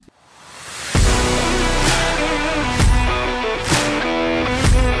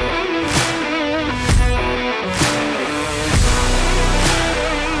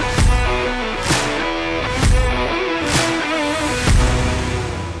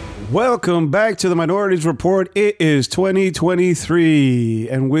Welcome back to the Minorities Report. It is 2023,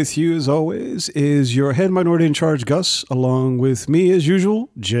 and with you, as always, is your head minority in charge, Gus, along with me, as usual,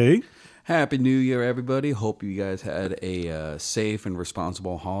 Jay. Happy New Year, everybody. Hope you guys had a safe and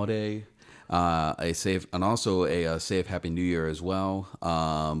responsible holiday. Also a safe Happy New Year as well.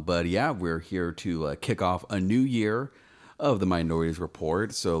 But yeah, we're here to kick off a new year of the Minorities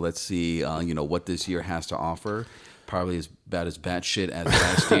Report. So let's see, what this year has to offer. Probably as bad as batshit as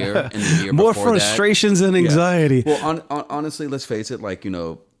last year and the year More before frustrations and anxiety. Yeah. Well, honestly, let's face it,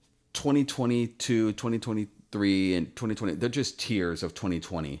 2022, 2023, and 2020, they're just tiers of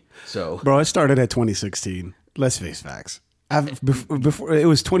 2020. So, Bro, I started at 2016. Let's face facts. Before it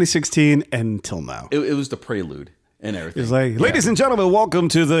was 2016 until now. It was the prelude and everything. It's like, ladies and gentlemen, welcome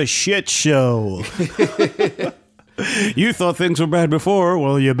to the shit show. You thought things were bad before.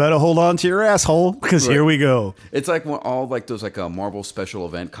 Well, you better hold on to your asshole because Here we go. It's like when all those Marvel special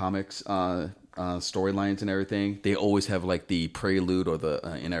event comics storylines and everything. They always have the prelude or the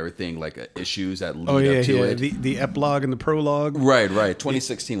and everything issues that lead up to it. The epilogue and the prologue. Right.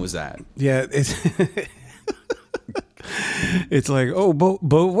 2016 was that. Yeah, it's it's like, oh,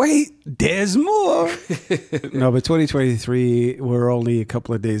 but wait, there's more. No, but 2023, we're only a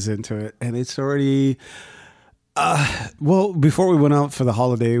couple of days into it, and it's already. Well, before we went out for the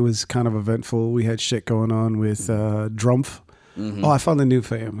holiday, it was kind of eventful. We had shit going on with Drumpf. Mm-hmm. Oh, I found a new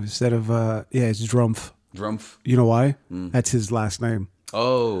fam instead of it's Drumpf. Drumpf. You know why? That's his last name.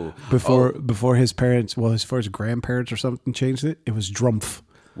 Oh, before his parents, his grandparents or something changed it. It was Drumpf.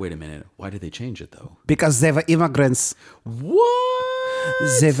 Wait a minute. Why did they change it though? Because they were immigrants. What?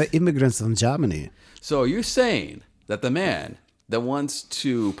 They were immigrants from Germany. So you're saying that the man that wants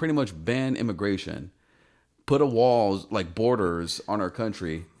to pretty much ban immigration, put a walls borders on our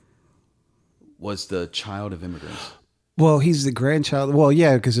country, was the child of immigrants? Well, he's the grandchild. Well,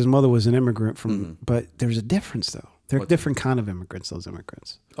 yeah, because his mother was an immigrant from. Mm-hmm. But there's a difference, though. They're different kind of immigrants. Those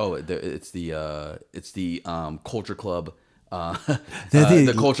immigrants. Oh, it's the culture club.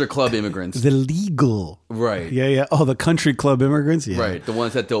 The culture club immigrants. The legal. Right. Yeah. Oh, the country club immigrants. Yeah. Right. The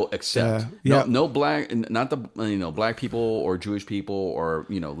ones that they'll accept. No black, not the black people or Jewish people or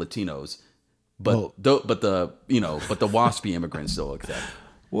Latinos. But the waspy immigrants still accept.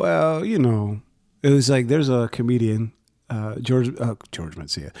 Well, it was there's a comedian, George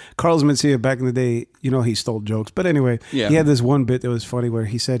Mencia, Carlos Mencia. Back in the day, he stole jokes. But anyway, He had this one bit that was funny where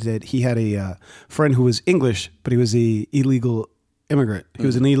he said that he had a friend who was English, but he was the illegal immigrant. He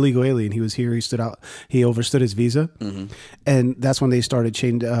was an illegal alien. He was here. He stood out. He overstood his visa, and that's when they started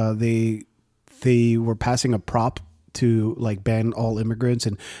changing. They were passing a prop to ban all immigrants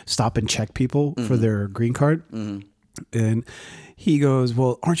and stop and check people for their green card. And he goes,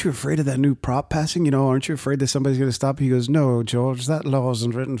 well, aren't you afraid of that new prop passing? Aren't you afraid that somebody's going to stop? He goes, no, George, that law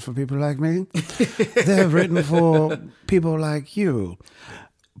isn't written for people like me. They're written for people like you.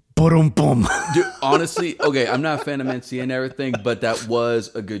 Dude, honestly, okay, I'm not a fan of Mencia and everything, but that was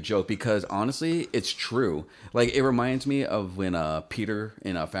a good joke because honestly, it's true. It reminds me of when Peter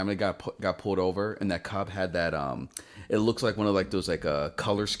in Family got pulled over, and that cop had that it looks like one of those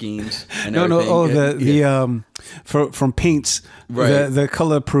color schemes and everything. From paints, right? The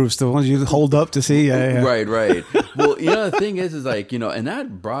color proofs, the ones you hold up to see. Yeah. Right. Well, the thing is and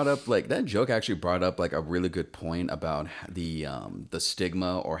that brought up that joke actually brought up a really good point about the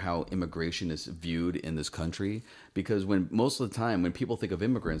stigma or how immigration is viewed in this country, because most of the time when people think of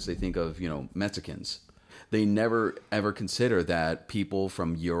immigrants, they think of Mexicans. They never ever consider that people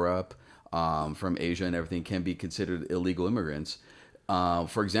from Europe, from Asia and everything can be considered illegal immigrants.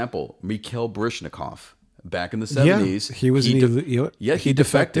 For example, Mikhail Baryshnikov back in the 70s. He was he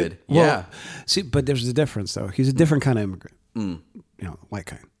defected. Well, see, but there's a difference though. He's a different kind of immigrant. White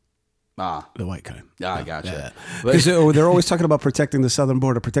kind. The white kind. I gotcha. Because they're always talking about protecting the southern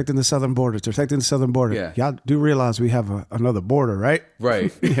border. Yeah. Y'all do realize we have another border, right?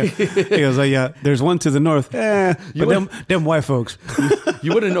 Right. He goes, there's one to the north. But them white folks.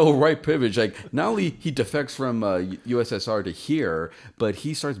 You wouldn't know right privilege. Not only he defects from USSR to here, but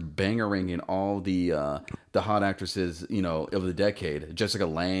he starts bangering all the hot actresses, of the decade. Jessica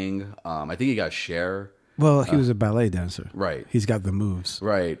Lange. I think he got Cher. Well, he was a ballet dancer. Right. He's got the moves.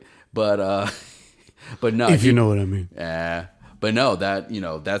 Right. But no. If you know what I mean. Yeah. But no,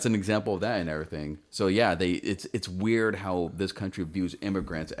 that's an example of that and everything. So yeah, it's weird how this country views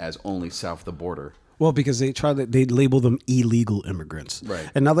immigrants as only south of the border. Well, because they label them illegal immigrants.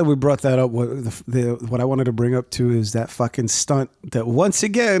 Right. And now that we brought that up, what I wanted to bring up too is that fucking stunt that once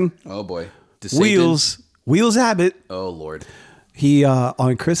again. Oh boy. Wheels Abbott. Oh Lord. He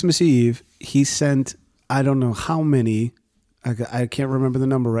on Christmas Eve he sent I don't know how many I can't remember the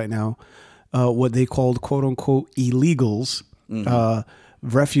number right now, what they called quote unquote illegals,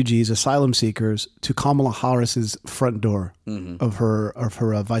 refugees, asylum seekers to Kamala Harris's front door of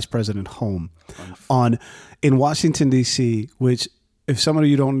her vice president home in Washington, D.C., which if some of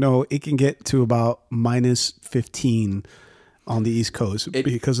you don't know, it can get to about minus 15 on the East Coast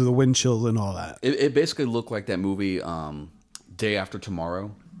because of the wind chill and all that. It basically looked like that movie Day After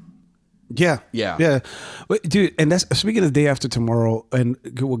Tomorrow. Yeah. Wait, dude, and that's speaking of Day After Tomorrow, and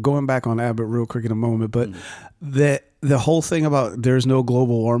we're going back on Abbott real quick in a moment, but the whole thing about there's no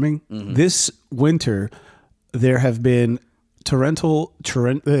global warming, this winter there have been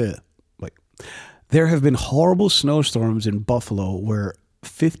there have been horrible snowstorms in Buffalo where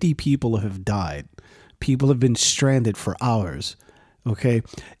 50 people have died. People have been stranded for hours. Okay.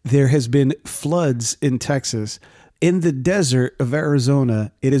 There has been floods in Texas. In the desert of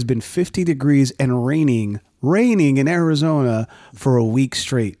Arizona, it has been 50 degrees and raining in Arizona for a week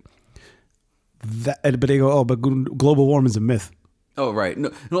straight. But they go, but global warming is a myth. Oh, right.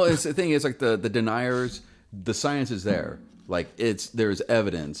 No, it's the thing is like the deniers, the science is there. Like there's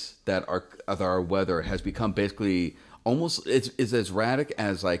evidence that our weather has become basically almost it's as erratic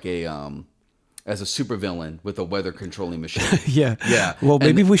as like as a supervillain with a weather controlling machine. Yeah. Well,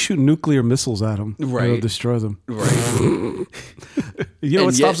 maybe if we shoot nuclear missiles at them, it'll destroy them. Right. You know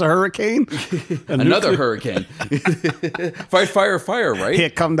what stops a hurricane? Another hurricane. Fight fire, right? Here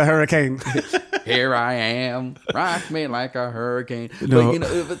come the hurricane. Here I am, rock me like a hurricane. No.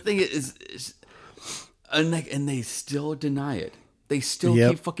 But the thing is and they still deny it. They still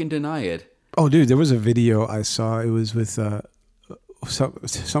keep fucking deny it. Oh, dude, there was a video I saw. It was with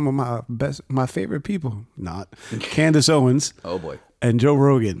some of my favorite people. Not Candace Owens. Oh boy. And Joe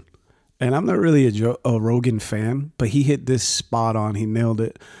Rogan. And I'm not really a Rogan fan, but he hit this spot on. He nailed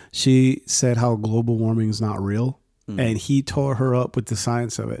it. She said how global warming is not real, and he tore her up with the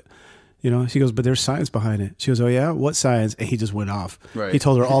science of it. You know, she goes, but there's science behind it. She goes, oh yeah, what science? And he just went off. Right. He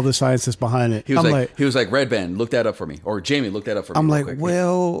told her all the science that's behind it. He was like, Red Band, look that up for me, or Jamie, look that up for me. I'm like,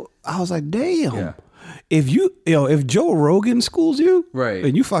 well, I was like, damn. Yeah. If if Joe Rogan schools you, right,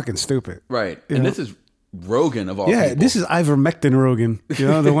 then you fucking stupid, right? And this is Rogan of all people. This is ivermectin Rogan. You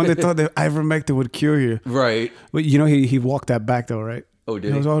know, the one that thought that ivermectin would cure you, right? But you know, he walked that back though, right? Oh,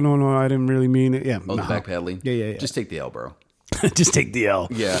 did he? Goes, oh no, I didn't really mean it. Yeah, the backpedaling. Yeah. Just take the L, bro. Just take the L.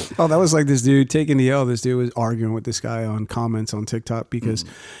 Yeah. Oh, that was like this dude taking the L. This dude was arguing with this guy on comments on TikTok because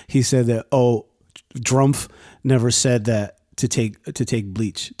he said that Drumpf never said that to take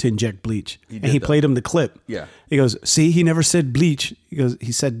bleach, to inject bleach. He played him the clip. Yeah. He goes, see, he never said bleach.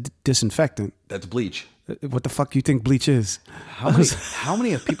 He said disinfectant. That's bleach. What the fuck you think bleach is? How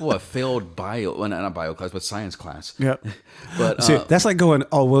many people have failed not bio class, but science class? Yeah. But see, that's like going,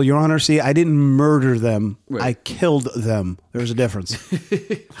 oh, well, Your Honor, see, I didn't murder them. Right. I killed them. There's a difference.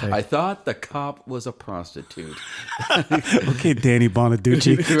 I thought the cop was a prostitute. Okay, Danny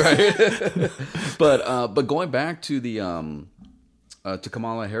Bonaducci. Right. But going back to the to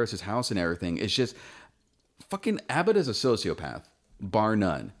Kamala Harris's house and everything, it's just fucking Abbott is a sociopath, bar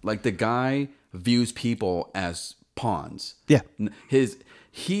none. Like the guy views people as pawns. Yeah.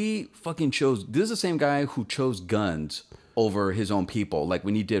 He fucking chose. This is the same guy who chose guns over his own people. Like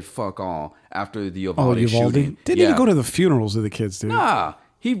when he did fuck all after the Uvalde shooting. Didn't even go to the funerals of the kids, dude. Nah.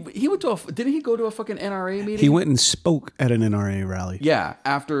 He went to didn't he go to a fucking NRA meeting? He went and spoke at an NRA rally. Yeah,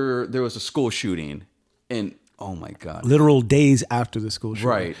 after there was a school shooting. And oh my God. Literal days after the school shooting.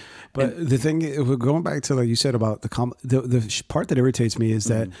 Right. But the thing, going back to like you said about the part that irritates me is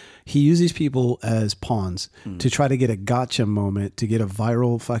that he uses people as pawns to try to get a gotcha moment, to get a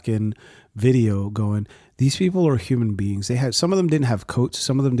viral fucking video going. These people are human beings. Some of them didn't have coats.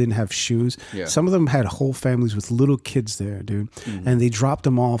 Some of them didn't have shoes. Yeah. Some of them had whole families with little kids there, dude. And they dropped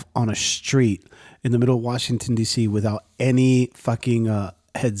them off on a street in the middle of Washington, D.C. without any fucking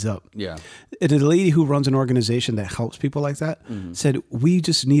heads up. Yeah. The lady who runs an organization that helps people like that said, we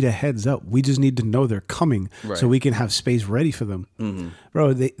just need a heads up. We just need to know they're coming so we can have space ready for them.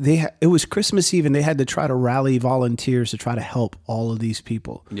 Bro, it was Christmas Eve and they had to try to rally volunteers to try to help all of these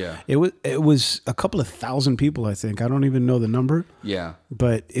people. Yeah. It was a couple of thousand people, I think. I don't even know the number. Yeah.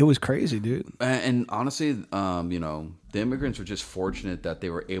 But it was crazy, dude. And honestly, the immigrants were just fortunate that they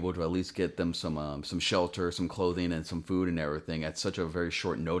were able to at least get them some shelter, some clothing, and some food and everything at such a very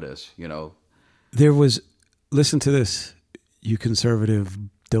short notice, Listen to this, you conservative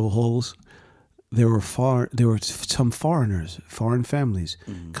dillholes. There were some foreigners, foreign families,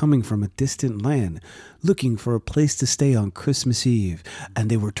 coming from a distant land, looking for a place to stay on Christmas Eve, and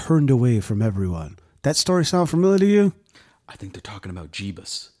they were turned away from everyone. That story sound familiar to you? I think they're talking about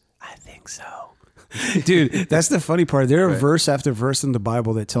Jeebus. I think so. Dude, that's the funny part. There are verse after verse in the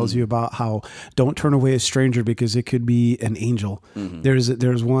Bible that tells you about how don't turn away a stranger because it could be an angel.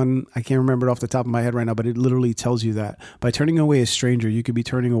 There's one, I can't remember it off the top of my head right now, but it literally tells you that by turning away a stranger, you could be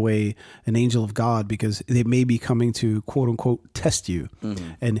turning away an angel of God because they may be coming to quote unquote test you.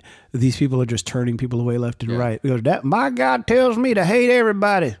 And these people are just turning people away left and right. Because that my God tells me to hate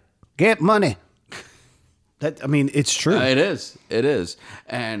everybody, get money. That, I mean, it's true. It is.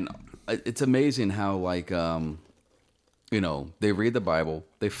 And it's amazing how, like, they read the Bible,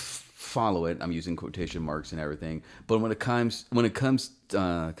 they follow it. I'm using quotation marks and everything. But when it comes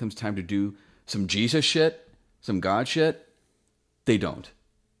time to do some Jesus shit, some God shit, they don't.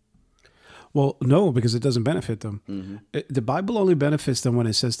 Well, no, because it doesn't benefit them. The Bible only benefits them when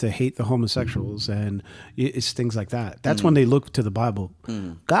it says to hate the homosexuals and it's things like that. That's when they look to the Bible.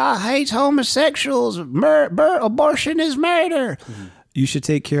 God hates homosexuals. Abortion is murder. You should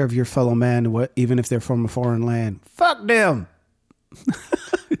take care of your fellow man, even if they're from a foreign land. Fuck them.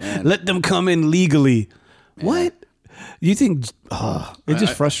 Let them come in legally. Man. What? You think? It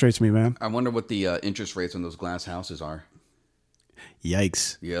just frustrates me, man. I wonder what the interest rates on those glass houses are.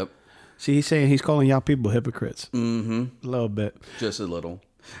 Yikes. Yep. See, he's calling y'all people hypocrites. A little bit. Just a little.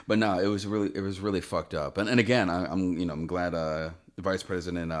 But no, it was really fucked up. And again, I'm glad Vice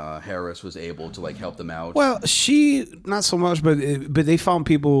President Harris was able to like help them out. Well, she not so much, but they found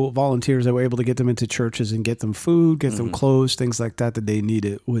volunteers that were able to get them into churches and get them food, get them clothes, things like that they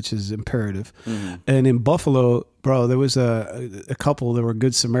needed, which is imperative. And in Buffalo, bro, there was a couple that were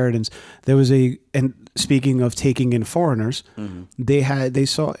good Samaritans. There was and speaking of taking in foreigners, they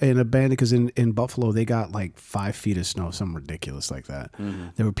saw an abandoned, because in Buffalo they got like 5 feet of snow, something ridiculous like that.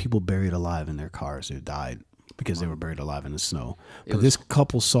 There were people buried alive in their cars who died because they were buried alive in the snow. But this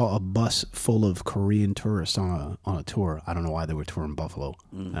couple saw a bus full of Korean tourists on a tour. I don't know why they were touring Buffalo.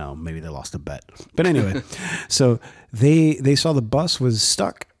 Maybe they lost a bet. But anyway, so they saw the bus was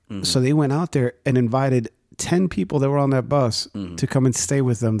stuck. So they went out there and invited 10 people that were on that bus to come and stay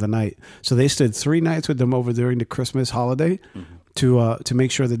with them the night. So they stood 3 nights with them over during the Christmas holiday to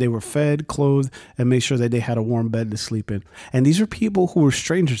make sure that they were fed, clothed, and make sure that they had a warm bed to sleep in. And these are people who were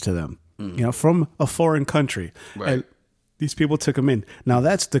strangers to them. From a foreign country. Right. And these people took them in. Now,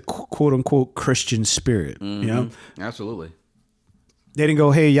 that's the quote unquote Christian spirit. Absolutely. They didn't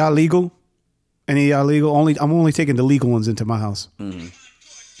go, hey, y'all legal? Any of y'all legal? I'm only taking the legal ones into my house.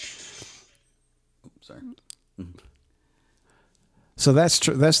 Sorry. So that's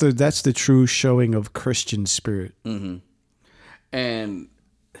true. That's the true showing of Christian spirit. And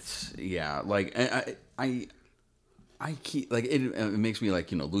yeah, like I keep like it makes me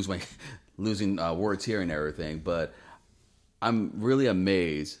like losing words here and everything, but I'm really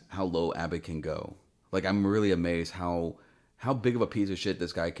amazed how low Abbott can go. Like I'm really amazed how big of a piece of shit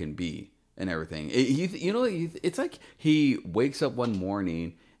this guy can be and everything. It's like he wakes up one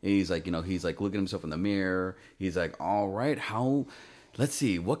morning and he's like looking at himself in the mirror. He's like, all right, let's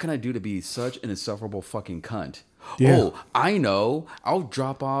see, what can I do to be such an insufferable fucking cunt? Yeah. Oh, I know. I'll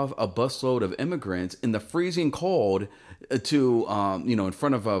drop off a busload of immigrants in the freezing cold to, in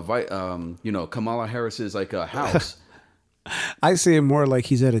front of, Kamala Harris's like a house. I see it more like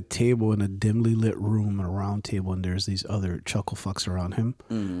he's at a table in a dimly lit room, a round table, and there's these other chuckle fucks around him.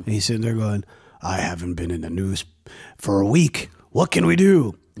 And he's sitting there going, I haven't been in the news for a week. What can we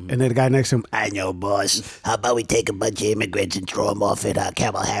do? And then the guy next to him, I know, boss. How about we take a bunch of immigrants and throw them off at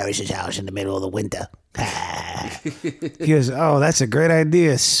Kamala Harris's house in the middle of the winter? He goes, oh, that's a great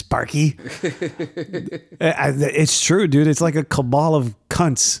idea, Sparky. It's true, dude. It's like a cabal of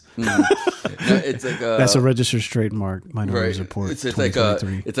cunts. It's like that's a registered trademark. Minority Report.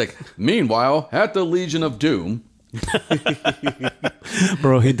 It's like meanwhile at the Legion of Doom.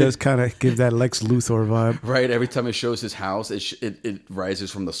 Bro, he does kind of give that Lex Luthor vibe, right? Every time it shows his house, it rises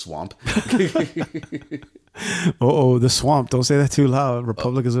from the swamp. The swamp! Don't say that too loud.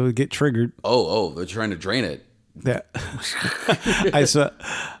 Republicans will get triggered. They're trying to drain it. Yeah, I saw.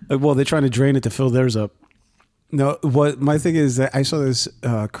 Well, they're trying to drain it to fill theirs up. No, what my thing is that I saw this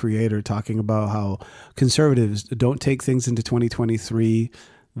creator talking about how conservatives don't take things into 2023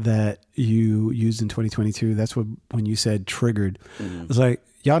 that you used in 2022. That's when you said triggered. It's like,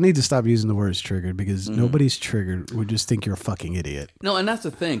 y'all need to stop using the words triggered because nobody's triggered. We just think you're a fucking idiot. No, and that's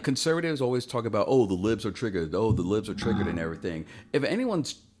the thing. Conservatives always talk about, the libs are triggered. Oh, the libs are triggered and everything. If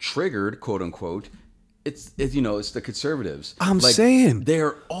anyone's triggered, quote unquote, it's the conservatives. I'm saying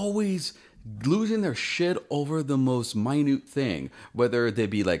they're always losing their shit over the most minute thing, whether they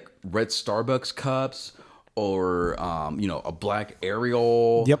be like red Starbucks cups or a black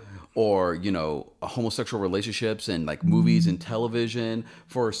Ariel. Yep. or, you know, homosexual relationships and like movies and television,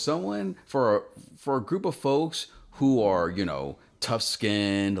 for a group of folks who are, you know, tough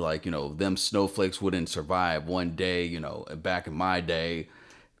skinned, like, you know, them snowflakes wouldn't survive one day, you know, back in my day,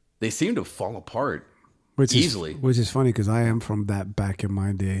 they seem to fall apart easily. Which is funny because I am from that back in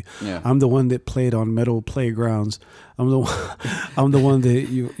my day. Yeah. I'm the one that played on metal playgrounds. I'm the one that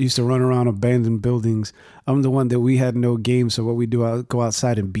you used to run around abandoned buildings. I'm the one that we had no games, so what we do, go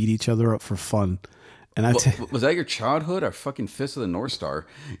outside and beat each other up for fun. And was that your childhood or fucking Fist of the North Star?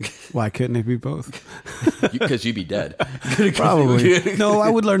 Why couldn't it be both? Because you'd be dead. Probably. No, I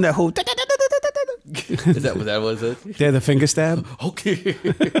would learn that whole. Was that was it? Yeah, the finger stab. Okay.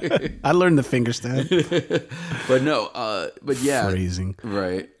 I learned the finger stab. But no, but yeah. Phrasing.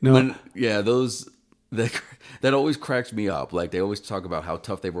 Right. No. Those that always cracks me up. Like, they always talk about how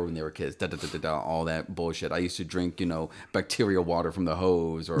tough they were when they were kids. All that bullshit. I used to drink, you know, bacteria water from the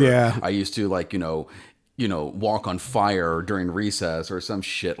hose, or I used to, like, you know, walk on fire during recess or some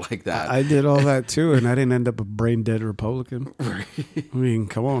shit like that. I did all that too, and I didn't end up a brain dead Republican. Right. I mean,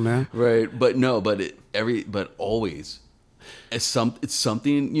 come on now. Right. But no, but always it's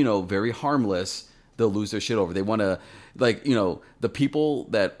something, you know, very harmless. They'll lose their shit over. They want to, like, you know, the people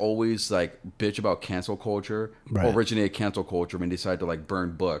that always like bitch about cancel culture, originated cancel culture when they decide to like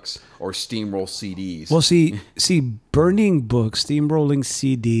burn books or steamroll CDs. Well, see, burning books, steamrolling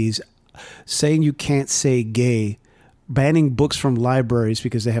CDs, saying you can't say gay, banning books from libraries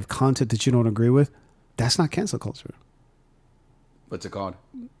because they have content that you don't agree with, that's not cancel culture. What's it called?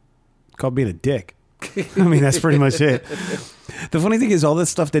 It's called being a dick. I mean, that's pretty much it. The funny thing is, all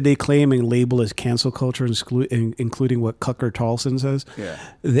this stuff that they claim and label as cancel culture, including what Tucker Carlson says,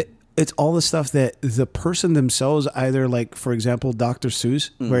 it's all the stuff that the person themselves, either, like, for example, Dr.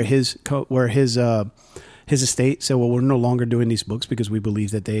 Seuss, where his estate said, well, we're no longer doing these books because we believe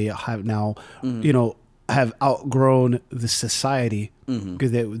that they have now, you know, have outgrown the society,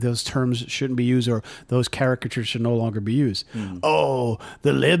 because those terms shouldn't be used, or those caricatures should no longer be used. Oh,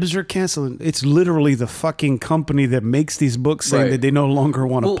 the libs are canceling. It's literally the fucking company that makes these books saying that they no longer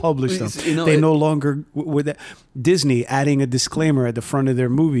want to publish them. You know, they no longer, with that, Disney adding a disclaimer at the front of their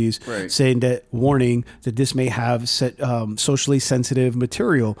movies saying that, warning that this may have socially sensitive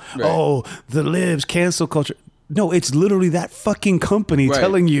material. Oh, the libs, cancel culture. No, it's literally that fucking company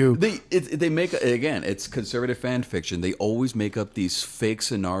telling you. They make, again, it's conservative fan fiction. They always make up these fake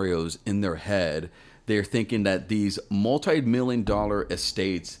scenarios in their head. They're thinking that these multi-million-dollar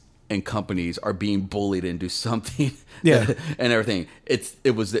estates and companies are being bullied into something, and everything.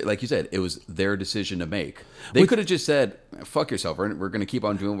 It was, like you said, it was their decision to make. They could have just said, "Fuck yourself. We're going to keep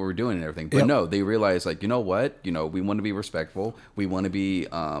on doing what we're doing and everything." But no, they realized, like, you know what? You know, we want to be respectful. We want to be,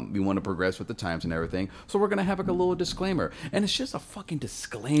 we want to progress with the times and everything. So we're going to have like a little disclaimer, and it's just a fucking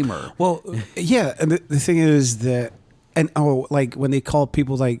disclaimer. Well, yeah, and the thing is that, and like when they call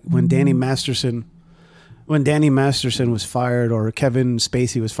people, like when Danny Masterson was fired, or Kevin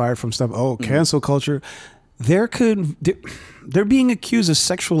Spacey was fired from stuff. Oh, cancel culture. They're being accused of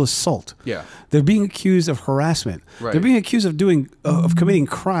sexual assault. Yeah. They're being accused of harassment. Right. They're being accused of of committing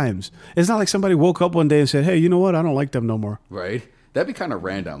crimes. It's not like somebody woke up one day and said, "Hey, you know what? I don't like them no more." Right. That'd be kind of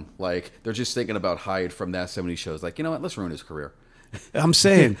random. Like, they're just thinking about Hyde from That 70s Shows. Like, you know what? Let's ruin his career. I'm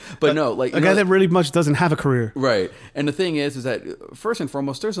saying. But no, like, a guy that really much doesn't have a career. Right. And the thing is that, first and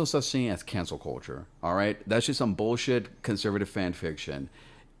foremost, there's no such thing as cancel culture. All right? That's just some bullshit conservative fan fiction.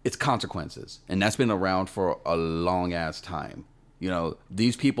 It's consequences. And that's been around for a long ass time. You know,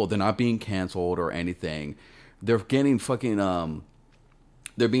 these people, they're not being canceled or anything. They're getting fucking,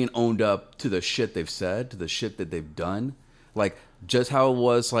 they're being owned up to the shit they've said, to the shit that they've done. Like, just how it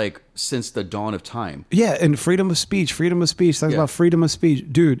was, like, since the dawn of time. Yeah, and freedom of speech. Talk about freedom of speech.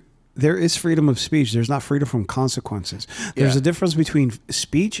 Dude, there is freedom of speech. There's not freedom from consequences. There's a difference between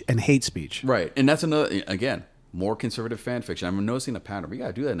speech and hate speech. Right. And that's another, again, more conservative fan fiction. I'm noticing a pattern. We got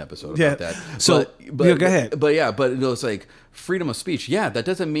to do an episode about that. So, go ahead. But it's like freedom of speech. Yeah, that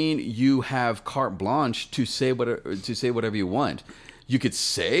doesn't mean you have carte blanche to say whatever you want. You could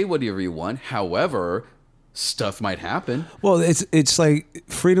say whatever you want. However, stuff might happen. Well, it's like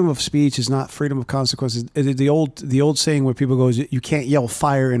freedom of speech is not freedom of consequences. The old saying where people go is you can't yell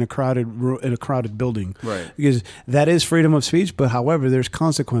fire in a crowded building, right? Because that is freedom of speech, but however, there's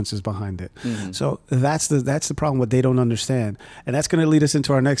consequences behind it. Mm-hmm. So that's the problem. What they don't understand, and that's going to lead us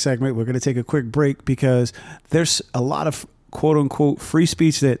into our next segment. We're going to take a quick break because there's a lot of quote unquote free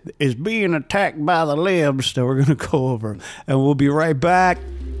speech that is being attacked by the libs that we're going to go over, and we'll be right back.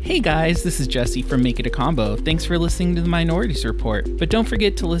 Hey guys, this is Jesse from Make It a Combo. Thanks for listening to the Minorities Report. But don't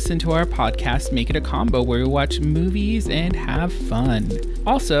forget to listen to our podcast, Make It a Combo, where we watch movies and have fun.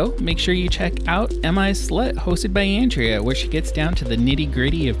 Also, make sure you check out Am I a Slut, hosted by Andrea, where she gets down to the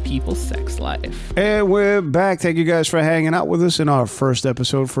nitty-gritty of people's sex life. And we're back. Thank you guys for hanging out with us in our first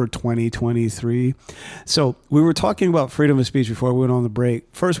episode for 2023. So we were talking about freedom of speech before we went on the break.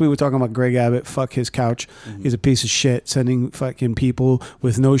 First, we were talking about Greg Abbott. Fuck his couch. Mm-hmm. He's a piece of shit, sending fucking people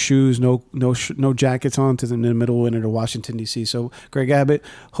with no shoes, no jackets on to the middle of winter to Washington, D.C. So, Greg Abbott,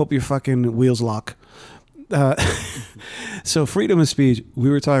 hope your fucking wheels lock. So, freedom of speech, we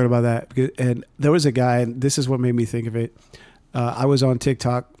were talking about that. And there was a guy, and this is what made me think of it. I was on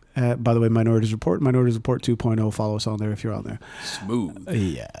TikTok. By the way, Minorities Report 2.0. Follow us on there if you're on there. Smooth.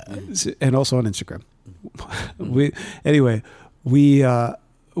 Yeah. And also on Instagram. We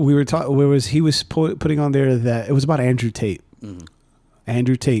were talking, he was putting on there that it was about Andrew Tate. Mm-hmm.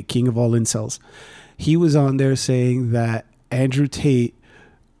 Andrew Tate, king of all incels. He was on there saying that Andrew Tate,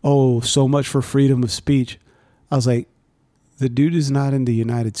 so much for freedom of speech. I was like, the dude is not in the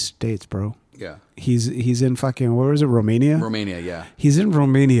United States, bro. Yeah. He's in fucking, where is it, Romania? Romania, yeah. He's in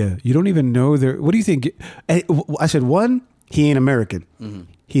Romania. You don't even know there. What do you think? I said, one, he ain't American. Mm-hmm.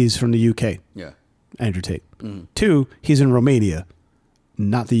 He's from the UK. Yeah. Andrew Tate. Mm-hmm. Two, he's in Romania,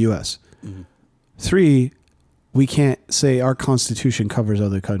 not the US. Mm-hmm. Three, we can't say our constitution covers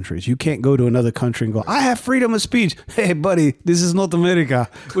other countries. You can't go to another country and go, I have freedom of speech. Hey, buddy, this is North America.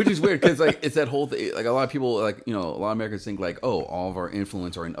 Which is weird because it's that whole thing. Like a lot of people, a lot of Americans think like, all of our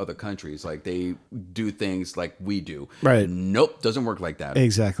influence are in other countries. Like they do things like we do. Right. Nope. Doesn't work like that.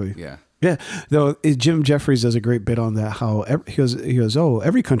 Exactly. Yeah. Yeah. Though Jim Jeffries does a great bit on that. How he goes,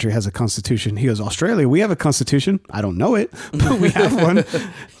 every country has a constitution. He goes, Australia, we have a constitution. I don't know it, but we have one.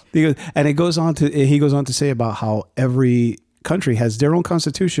 He goes on to say about how every country has their own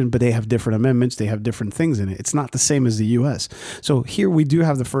constitution, but they have different amendments. They have different things in it. It's not the same as the U.S. So here we do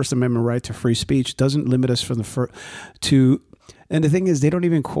have the First Amendment right to free speech. Doesn't limit us from and the thing is, they don't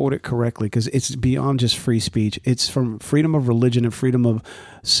even quote it correctly because it's beyond just free speech. It's from freedom of religion and freedom of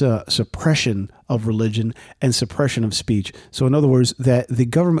suppression of religion and suppression of speech. So in other words, that the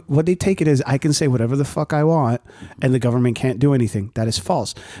government, what they take it is, I can say whatever the fuck I want and the government can't do anything. That is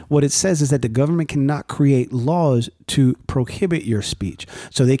false. What it says is that the government cannot create laws to prohibit your speech.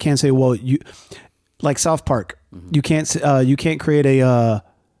 So they can't say, well, you, like South Park, you can't create a,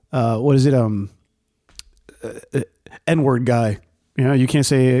 N-word guy. You can't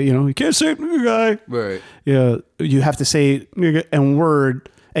say, you can't say nigga guy. Right. Yeah. You have to say nigga and word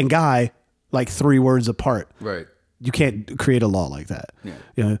and guy like 3 words apart. Right. You can't create a law like that.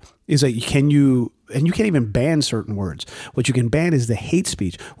 Yeah. It's like, you can't even ban certain words. What you can ban is the hate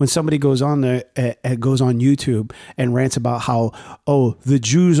speech. When somebody goes on there, goes on YouTube and rants about how, the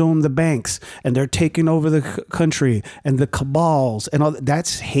Jews own the banks and they're taking over the country and the cabals and all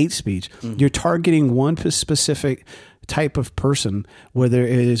that's hate speech. Mm-hmm. You're targeting one specific type of person, whether it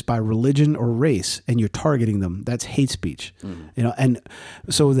is by religion or race, and you're targeting them. That's hate speech. Mm-hmm. And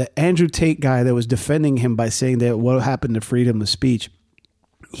so the Andrew Tate guy that was defending him by saying that what happened to freedom of speech,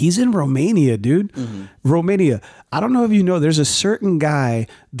 he's in Romania, dude. Mm-hmm. Romania. I don't know if you know, there's a certain guy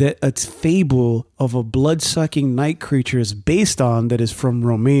that a fable of a blood-sucking night creature is based on that is from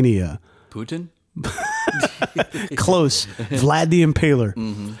Romania. Putin? Close. Vlad the Impaler.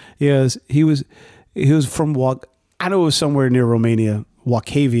 Mm-hmm. Yes, he was from I know it was somewhere near Romania,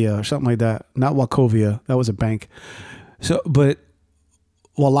 Wachavia or something like that. Not Wachovia. That was a bank. So, but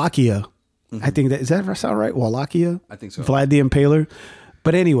Wallachia. Mm-hmm. I think does that sound right? Wallachia? I think so. Vlad the Impaler.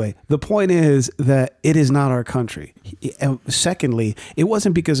 But anyway, the point is that it is not our country. Secondly, it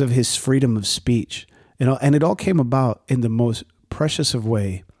wasn't because of his freedom of speech, and it all came about in the most precious of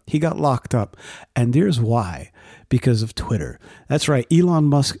way. He got locked up, and here's why. Because of Twitter. That's right. Elon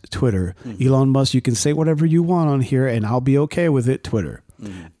Musk, Twitter. Mm-hmm. Elon Musk, you can say whatever you want on here and I'll be okay with it, Twitter.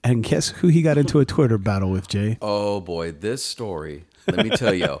 Mm-hmm. And guess who he got into a Twitter battle with, Jay? Oh boy, this story. Let me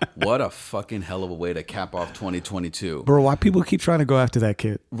tell you, what a fucking hell of a way to cap off 2022. Bro, why people keep trying to go after that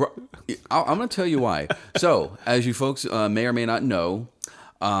kid? I'm going to tell you why. So, as you folks may or may not know,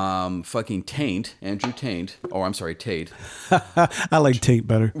 fucking Andrew Tate. I like Tate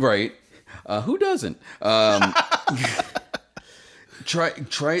better. Right. Who doesn't?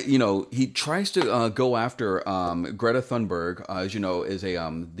 He tries to go after Greta Thunberg, as you know, is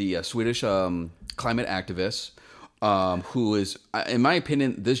the Swedish climate activist, who is, in my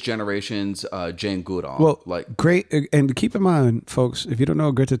opinion, this generation's Jane Goodall. Well, great, and keep in mind, folks, if you don't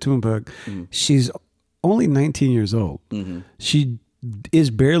know Greta Thunberg, she's only 19 years old. Mm-hmm. She is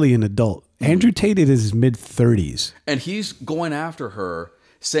barely an adult. Mm-hmm. Andrew Tate is his mid-30s. And he's going after her,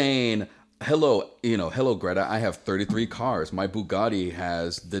 saying, hello Greta, I have 33 cars. My Bugatti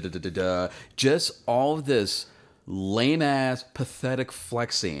has da-da-da-da-da. Just all of this lame ass, pathetic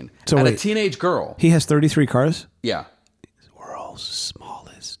flexing at a teenage girl. He has 33 cars? Yeah. He's the world's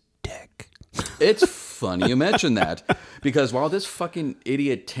smallest dick. It's funny you mentioned that, because while this fucking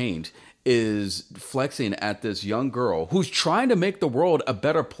idiot taint is flexing at this young girl who's trying to make the world a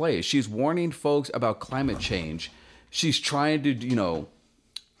better place, she's warning folks about climate change. She's trying to,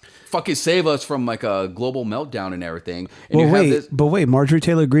 fucking save us from like a global meltdown and everything. And but wait, Marjorie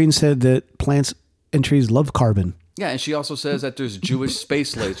Taylor Greene said that plants and trees love carbon. Yeah, and she also says that there's Jewish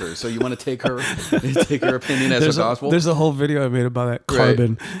space lasers. So you want to take her opinion as gospel? There's a whole video I made about that.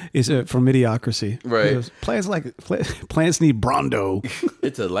 Carbon is from Idiocracy. Right. Goes, plants need Brondo.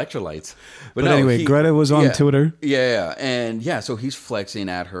 It's electrolytes. But no, anyway, Greta was on Twitter. Yeah, and so he's flexing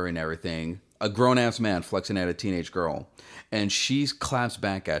at her and everything. A grown ass man flexing at a teenage girl, and she claps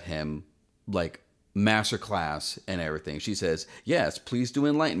back at him like masterclass and everything. She says, yes, please do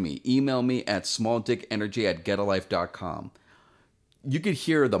enlighten me. Email me at smalldickenergy@getalife.com. You could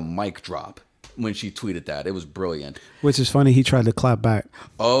hear the mic drop when she tweeted that. It was brilliant. Which is funny. He tried to clap back.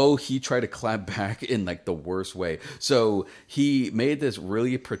 Oh, he tried to clap back in like the worst way. So he made this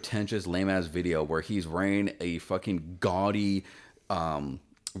really pretentious, lame ass video where he's wearing a fucking gaudy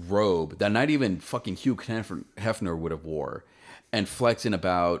robe that not even fucking Hugh Hefner would have wore, and flexing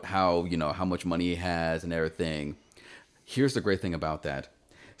about how much money he has and everything. Here's the great thing about that.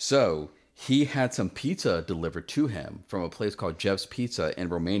 So he had some pizza delivered to him from a place called Jeff's Pizza in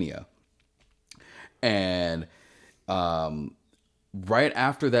Romania. And right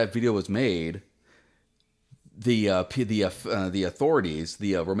after that video was made, the authorities,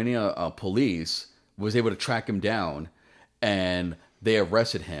 the Romania police, was able to track him down, and they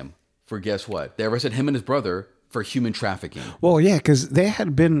arrested him for, guess what? They arrested him and his brother for human trafficking. Well, yeah, because there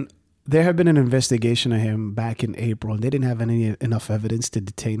had been an investigation of him back in April, and they didn't have enough evidence to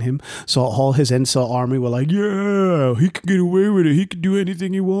detain him. So all his incel army were like, yeah, he can get away with it. He can do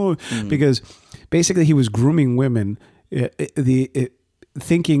anything he wants. Mm-hmm. Because basically he was grooming women,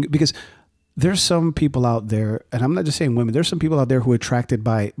 thinking, because there's some people out there, and I'm not just saying women, there's some people out there who are attracted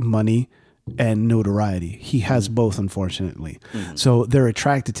by money and notoriety. He has both, unfortunately. Mm-hmm. So they're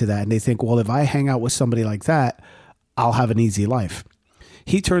attracted to that, and they think, well, if I hang out with somebody like that, I'll have an easy life.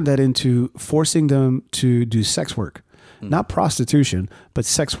 He turned that into forcing them to do sex work, not prostitution, but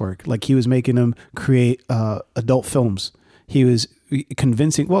sex work. Like he was making them create adult films. He was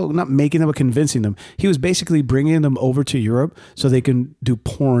convincing, well, not making them, but convincing them. He was basically bringing them over to Europe so they can do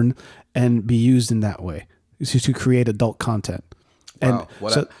porn and be used in that way, to create adult content. Wow,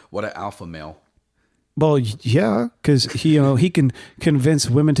 what an alpha male. Well, yeah, because he can convince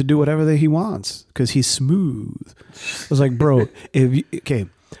women to do whatever he wants because he's smooth. I was like, bro,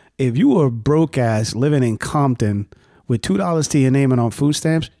 if you were a broke ass living in Compton with $2 to your name and on food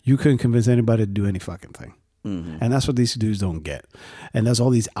stamps, you couldn't convince anybody to do any fucking thing. Mm-hmm. And that's what these dudes don't get. And that's all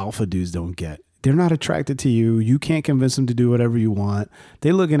these alpha dudes don't get. They're not attracted to you. You can't convince them to do whatever you want.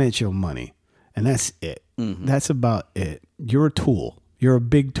 They're looking at your money. And that's it. Mm-hmm. That's about it. You're a tool. You're a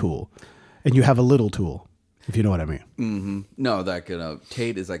big tool. And you have a little tool, if you know what I mean. Mm-hmm. No,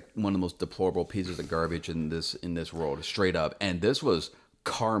 Tate is like one of the most deplorable pieces of garbage in this world, straight up. And this was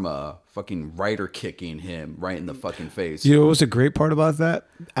karma fucking rider kicking him right in the fucking face. You know what was the great part about that?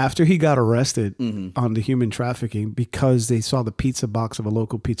 After he got arrested on the human trafficking, because they saw the pizza box of a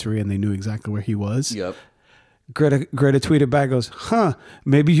local pizzeria and they knew exactly where he was. Yep. Greta tweeted back, goes,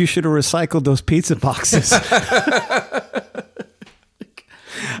 maybe you should have recycled those pizza boxes.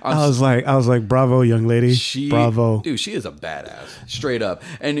 I was like, bravo, young lady. Bravo. Dude, she is a badass. Straight up.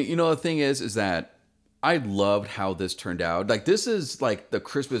 And the thing is that I loved how this turned out. Like, this is like the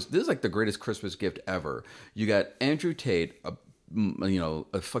greatest Christmas gift ever. You got Andrew Tate, a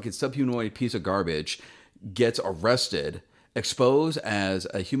fucking subhumanoid piece of garbage, gets arrested, exposed as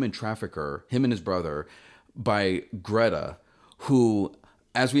a human trafficker, him and his brother, by Greta, who,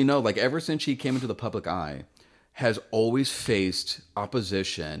 as we know, like ever since she came into the public eye, has always faced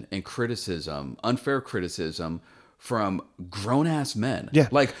opposition and criticism, unfair criticism from grown-ass men. Yeah.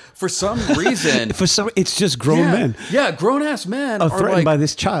 Like, for some reason... it's just grown men. Yeah, grown-ass men are threatened by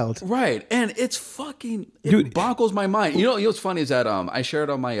this child. Right. And it's fucking... It boggles my mind. You know what's funny is that I shared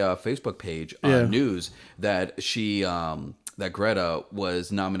on my Facebook page on news that she... that Greta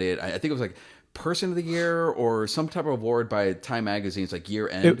was nominated... I think it was like... Person of the Year or some type of award by Time Magazine's like year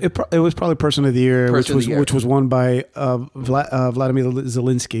end. It was probably Person of the Year, which was won by Vladimir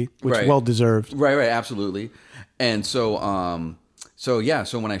Zelensky, which right. well deserved. Right, absolutely. And so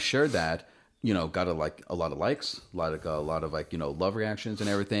when I shared that, got a lot of likes, a lot of like, love reactions and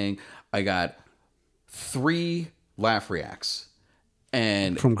everything. I got 3 laugh reacts,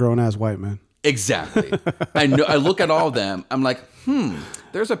 and from grown ass white men. Exactly. I know. I look at all of them. I'm like,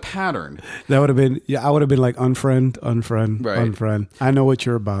 there's a pattern. That would have been, I would have been like unfriend, right. unfriend. I know what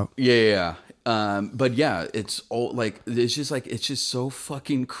you're about. Yeah. But yeah, it's all like, it's just so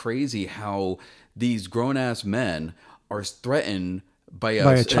fucking crazy how these grown ass men are threatened by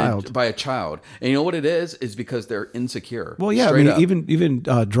a child. And you know what it is? Is because they're insecure. Well, yeah, I mean, even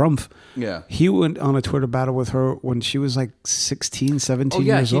Drumpf. Yeah. He went on a Twitter battle with her when she was like 16, 17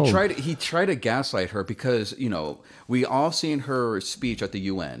 years old. He tried to gaslight her because, we all seen her speech at the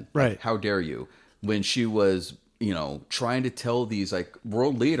UN. Right. Like, how dare you? When she was, trying to tell these like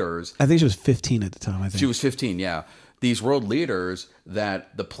world leaders. I think she was 15 at the time. I think she was 15. Yeah. These world leaders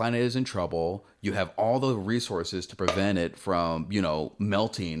that the planet is in trouble. You have all the resources to prevent it from,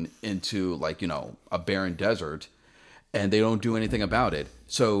 melting into like, a barren desert, and they don't do anything about it.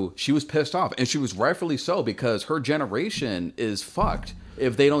 So she was pissed off, and she was rightfully so, because her generation is fucked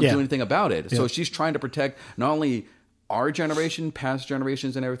if they don't do anything about it. Yeah. So she's trying to protect not only our generation, past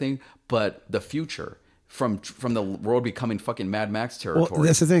generations and everything, but the future. From the world becoming fucking Mad Max territory. Well,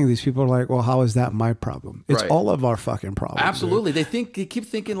 that's the thing. These people are like, well, how is that my problem? It's all of our fucking problems. Absolutely. Dude. They keep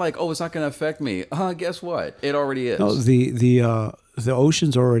thinking like, oh, it's not going to affect me. Guess what? It already is. No, the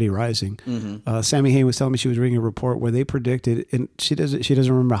oceans are already rising. Mm-hmm. Sammy Hain was telling me she was reading a report where they predicted, and she doesn't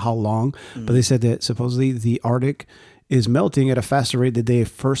remember how long, but they said that supposedly the Arctic is melting at a faster rate than they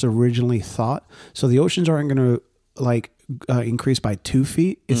first originally thought. So the oceans aren't going to like increase by 2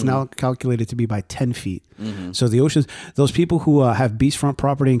 feet. It's now calculated to be by 10 feet. So the oceans, those people who have beachfront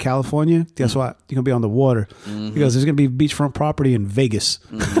property in California, guess what? You're going to be on the water because there's going to be beachfront property in Vegas.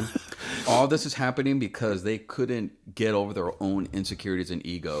 All this is happening because they couldn't get over their own insecurities and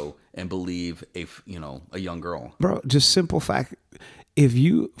ego and believe a young girl. Bro, just simple fact. If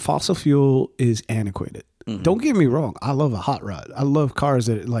fossil fuel is antiquated, don't get me wrong. I love a hot rod. I love cars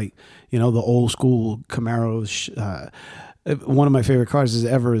that like, the old school Camaros. One of my favorite cars is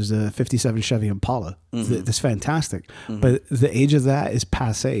the 57 Chevy Impala. That's fantastic. But the age of that is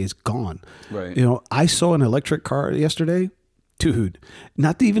passé. It's gone. Right. I saw an electric car yesterday. Dude,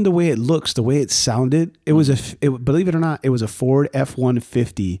 not even the way it looks, the way it sounded. It was believe it or not, it was a Ford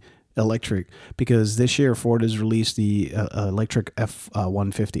F-150 electric, because this year Ford has released the electric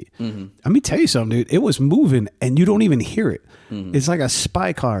F-150. Let me tell you something, dude. It was moving and you don't even hear it. It's like a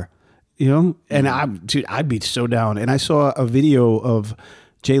spy car, and I'd be so down. And I saw a video of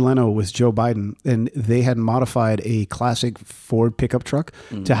Jay Leno with Joe Biden, and they had modified a classic Ford pickup truck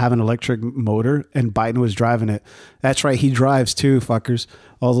to have an electric motor, and Biden was driving it. That's right, he drives too, fuckers.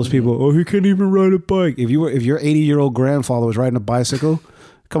 All those people, oh, he can't even ride a bike. If your 80-year-old grandfather was riding a bicycle,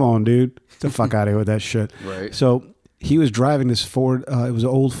 come on, dude. Get the fuck out of here with that shit. Right. So he was driving this Ford. It was an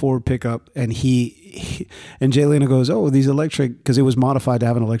old Ford pickup, and and Jay Leno goes, "Oh, these electric," because it was modified to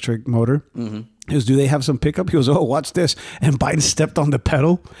have an electric motor. He goes, "Do they have some pickup?" He goes, "Oh, watch this." And Biden stepped on the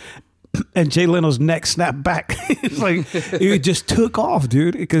pedal, and Jay Leno's neck snapped back. It's like it just took off,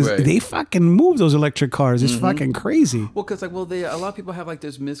 dude, because they fucking move those electric cars. It's fucking crazy. Well, because like, a lot of people have like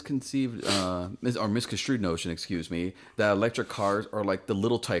this misconceived or misconstrued notion, that electric cars are like the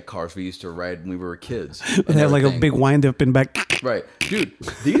little type cars we used to ride when we were kids. They have like a big wind up in back. Right, dude.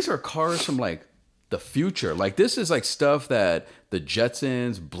 These are cars from like the future. Like, this is like stuff that the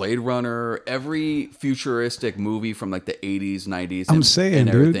Jetsons, Blade Runner, every futuristic movie from like the 80s, 90s, and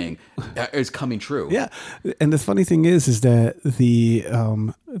everything is coming true. Yeah. And the funny thing is that the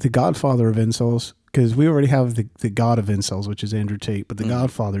godfather of incels, because we already have the god of incels, which is Andrew Tate, but the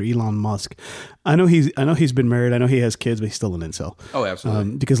godfather, Elon Musk, I know he's been married, I know he has kids, but he's still an incel. Oh,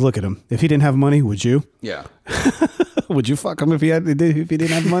 absolutely. Because look at him. If he didn't have money, would you? Yeah. Would you fuck him if he didn't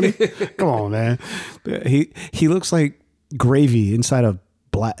have money? Come on, man. He looks like gravy inside a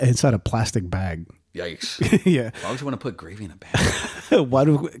plastic bag. Yikes. Yeah. Why would you want to put gravy in a bag? Why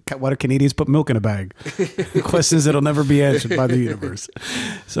do Canadians put milk in a bag? Questions that'll never be answered by the universe.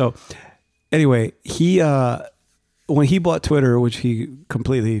 So anyway, when he bought Twitter, which he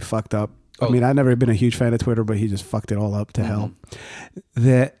completely fucked up. I mean, I've never been a huge fan of Twitter, but he just fucked it all up to hell.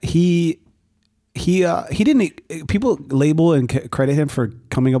 That he didn't. People label and credit him for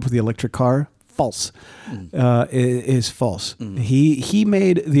coming up with the electric car. False. Is false. He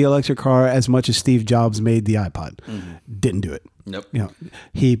made the electric car as much as Steve Jobs made the iPod. Didn't do it. Nope. You know,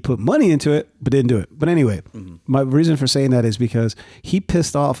 he put money into it, but didn't do it. But anyway, my reason for saying that is because he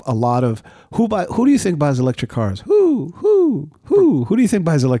pissed off a lot of who do you think buys electric cars? Who do you think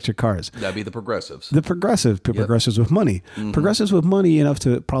buys electric cars? That'd be the progressives. The progressives with money. Progressives with money enough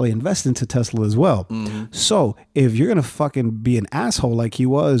to probably invest into Tesla as well. So if you're gonna fucking be an asshole like he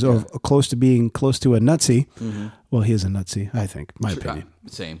was, or close to being close to a nutsy, well, he is a nutsy, I think. My opinion.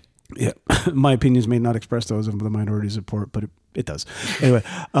 Same. Yeah, my opinions may not express those of the minority support, but it does. Anyway,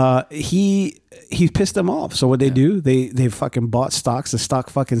 he pissed them off. So what they do, they fucking bought stocks. The stock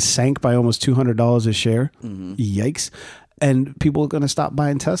fucking sank by almost $200 a share. Yikes. And people are going to stop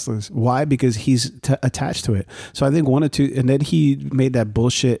buying Teslas. Why? Because he's attached to it. So I think one or two, and then he made that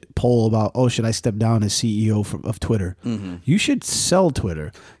bullshit poll about, oh, should I step down as CEO of Twitter? You should sell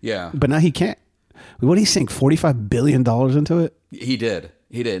Twitter. Yeah. But now he can't. What did he sink $45 billion into it? He did.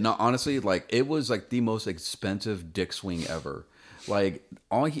 No, honestly, like it was like the most expensive dick swing ever. Like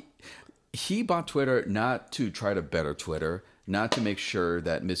he bought Twitter not to try to better Twitter, not to make sure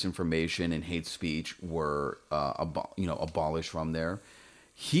that misinformation and hate speech were abolished from there.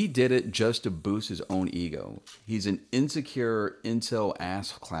 He did it just to boost his own ego. He's an insecure incel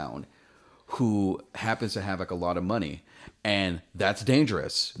ass clown who happens to have like a lot of money. And that's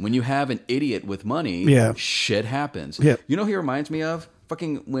dangerous. When you have an idiot with money, shit happens. Yeah. You know who he reminds me of?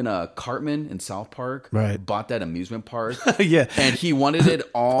 Fucking when Cartman in South Park bought that amusement park. Yeah. And he wanted it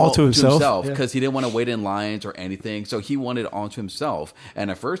all to himself because he didn't want to wait in lines or anything. So he wanted it all to himself.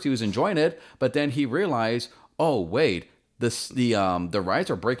 And at first he was enjoying it, but then he realized, oh, wait, the rides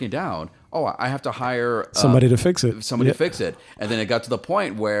are breaking down. Oh, I have to hire somebody to fix it. To fix it. And then it got to the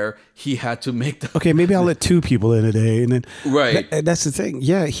point where he had to make okay, maybe I'll let 2 people in a day. And then that's the thing.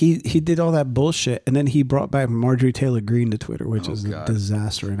 Yeah, he did all that bullshit. And then he brought back Marjorie Taylor Greene to Twitter, which is a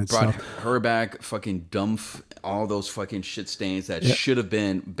disaster in itself. Brought her back, fucking dumped all those fucking shit stains that should have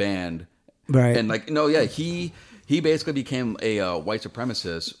been banned. Right. And he basically became a white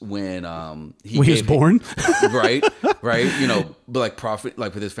supremacist when he was born. right. You know, but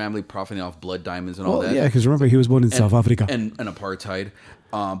with his family profiting off blood diamonds and all that. Yeah, because remember he was born in South Africa and apartheid.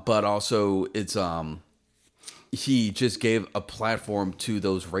 But also it's he just gave a platform to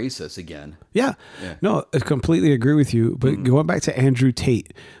those racists again. Yeah. No, I completely agree with you. But going back to Andrew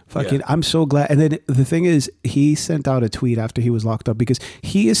Tate, I'm so glad. And then the thing is, he sent out a tweet after he was locked up because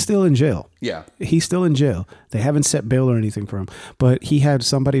he is still in jail. Yeah. He's still in jail. They haven't set bail or anything for him. But he had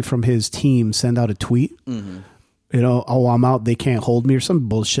somebody from his team send out a tweet. You know, oh, I'm out, they can't hold me, or some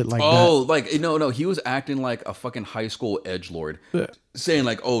bullshit like that. Oh, like, no, he was acting like a fucking high school edgelord. Saying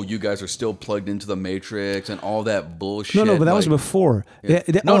like, oh, you guys are still plugged into the Matrix and all that bullshit. No, but that was before. Yeah.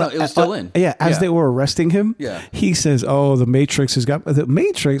 No, it was still in. Yeah, as they were arresting him, he says, oh, the Matrix has got... The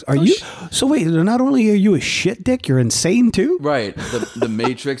Matrix? Are you... So wait, not only are you a shit dick, you're insane too? Right. The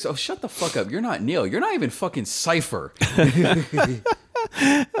Matrix. Oh, shut the fuck up. You're not Neo. You're not even fucking Cypher.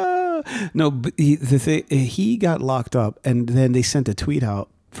 No, but he got locked up, and then they sent a tweet out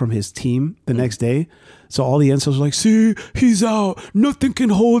from his team the next day. So all the incels were like, see, he's out. Nothing can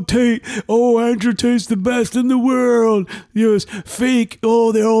hold Tate. Oh, Andrew Tate's the best in the world. Yes, fake.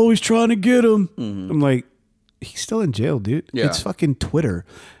 Oh, they're always trying to get him. I'm like, he's still in jail, dude. Yeah. It's fucking Twitter.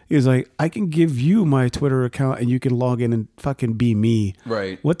 He's like, I can give you my Twitter account and you can log in and fucking be me.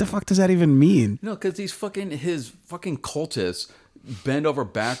 Right. What the fuck does that even mean? No, because his fucking cultists bend over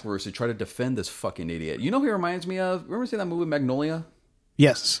backwards to try to defend this fucking idiot. You know who he reminds me of? Remember seeing that movie Magnolia?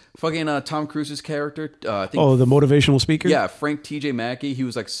 Yes. Fucking Tom Cruise's character. I think, the motivational speaker? Yeah, Frank T.J. Mackey. He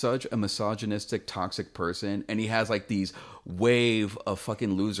was like such a misogynistic, toxic person. And he has like these wave of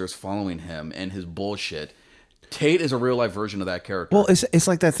fucking losers following him and his bullshit. Tate is a real life version of that character. Well, it's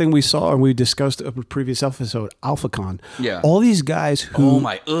like that thing we saw and we discussed in a previous episode, AlphaCon. Yeah. All these guys who...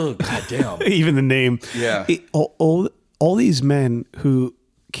 goddamn. Even the name. Yeah. All these men who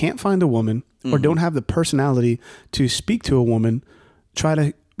can't find a woman or don't have the personality to speak to a woman try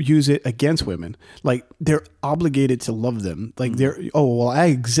to use it against women. Like they're obligated to love them. Like I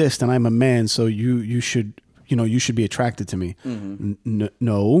exist and I'm a man, so you should be attracted to me.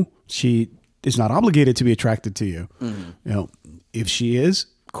 No, she is not obligated to be attracted to you. You know, if she is,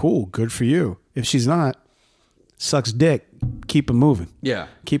 cool, good for you. If she's not, sucks dick. Keep it moving. Yeah,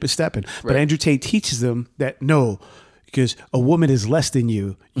 keep it stepping. Right. But Andrew Tate teaches them that no. Because a woman is less than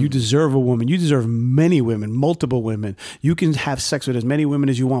you. You deserve a woman. You deserve many women, multiple women. You can have sex with as many women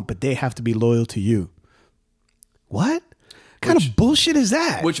as you want, but they have to be loyal to you. What kind of bullshit is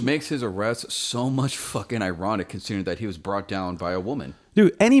that? Which makes his arrest so much fucking ironic, considering that he was brought down by a woman.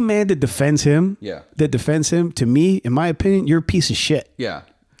 Dude, any man that defends him, to me, in my opinion, you're a piece of shit. Yeah.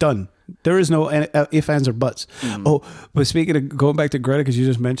 Done. There is no ifs, ands, or buts. Mm-hmm. Oh, but speaking of going back to Greta, because you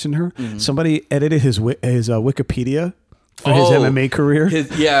just mentioned her, somebody edited his Wikipedia for his MMA career.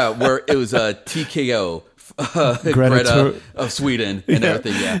 Where it was a TKO. Greta of Sweden and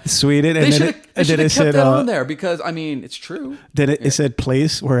everything. Yeah, Sweden. They should have kept that on there because I mean it's true. Then it said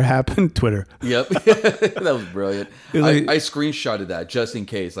place where it happened. Twitter. Yep, that was brilliant. I screenshotted that just in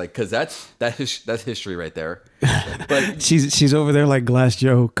case, like because that's history right there. But she's over there like Glass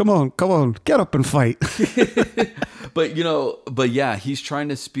Joe. Come on, get up and fight. But yeah, he's trying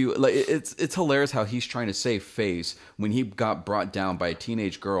to spew. Like it's hilarious how he's trying to save face when he got brought down by a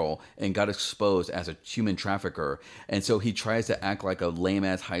teenage girl and got exposed as a human trafficker, and so he tries to act like a lame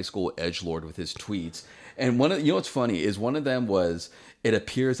ass high school edgelord with his tweets. And what's funny is one of them was, it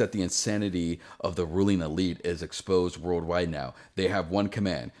appears that the insanity of the ruling elite is exposed worldwide now. They have one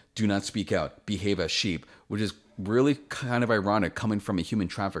command: do not speak out, behave as sheep, which is really kind of ironic coming from a human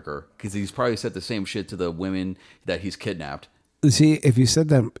trafficker, because he's probably said the same shit to the women that he's kidnapped. See, if you said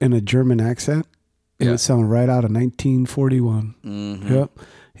that in a German accent, it would sound right out of 1941. Mm-hmm. Yep.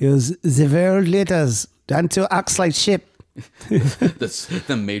 He was, the world leaders, until acts like ship.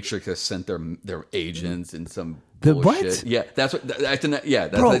 The Matrix has sent their agents and some bullshit. What? Yeah, that's what. That's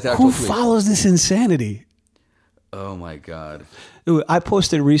Bro, who follows this insanity? Oh my God. I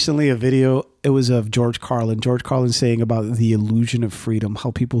posted recently a video. It was of George Carlin. George Carlin saying about the illusion of freedom,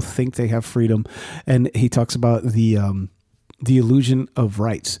 how people think they have freedom. And he talks about the illusion of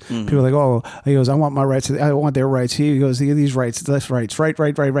rights. Mm-hmm. People are like, oh, he goes, I want my rights. I want their rights. He goes, these rights, left rights, right.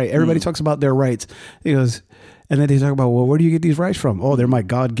 Everybody talks about their rights. He goes, and then they talk about, well, where do you get these rights from? Oh, they're my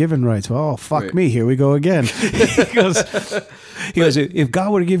God-given rights. Well, fuck me. Here we go again. He goes, if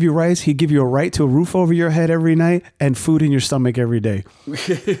God were to give you rights, he'd give you a right to a roof over your head every night and food in your stomach every day.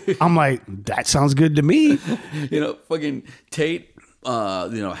 I'm like, that sounds good to me. Fucking Tate,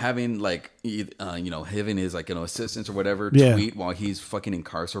 having like, having his like, assistants or whatever tweet while he's fucking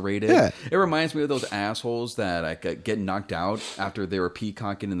incarcerated. Yeah. It reminds me of those assholes that like get knocked out after they were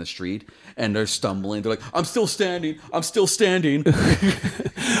peacocking in the street and they're stumbling. They're like, I'm still standing.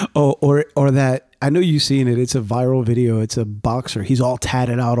 Oh, or that, I know you've seen it. It's a viral video. It's a boxer. He's all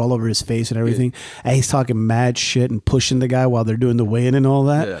tatted out all over his face and everything. Yeah. And he's talking mad shit and pushing the guy while they're doing the weigh-in and all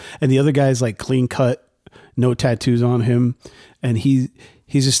that. Yeah. And the other guy's like clean cut, no tattoos on him. And he's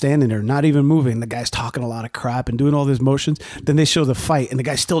just standing there, not even moving. The guy's talking a lot of crap and doing all these motions. Then they show the fight, and the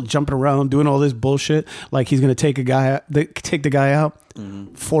guy's still jumping around, doing all this bullshit, like he's gonna take the guy out.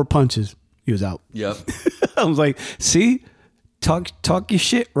 Mm-hmm. 4 punches, he was out. Yep. I was like, see, talk your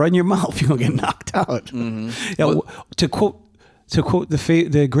shit, run your mouth, you're gonna get knocked out. Mm-hmm. Yeah, to quote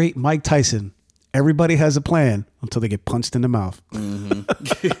the great Mike Tyson, everybody has a plan until they get punched in the mouth.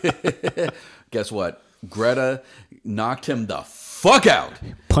 Mm-hmm. Guess what? Greta knocked him the fuck out.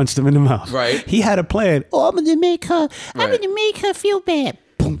 Punched him in the mouth. Right. He had a plan. Oh, I'm gonna make her feel bad.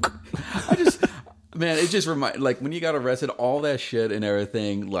 Punk. It just like when you got arrested, all that shit and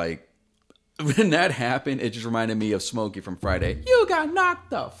everything, like when that happened, it just reminded me of Smokey from Friday. You got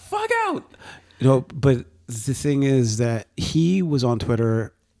knocked the fuck out. But the thing is that he was on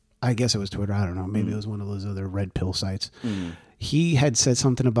Twitter. I guess it was Twitter. I don't know. Maybe it was one of those other red pill sites. Mm. He had said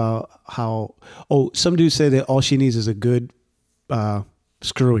something about how, some dude said that all she needs is a good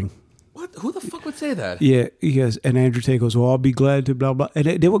screwing. What? Who the fuck would say that? Yeah, he goes, and Andrew Tate goes, well, I'll be glad to blah, blah.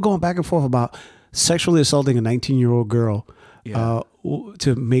 And they were going back and forth about sexually assaulting a 19-year-old girl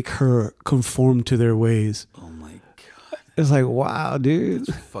to make her conform to their ways. Oh my God. It's like, wow, dude.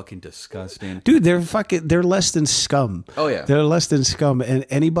 That's fucking disgusting. Dude, they're less than scum. Oh, yeah. They're less than scum. And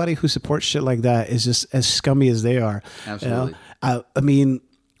anybody who supports shit like that is just as scummy as they are. Absolutely. I mean,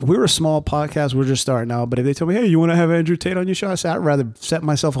 we're a small podcast. We're just starting out. But if they tell me, hey, you want to have Andrew Tate on your show? I say, I'd rather set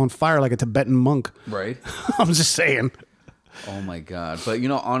myself on fire like a Tibetan monk. Right. I'm just saying. Oh my God. But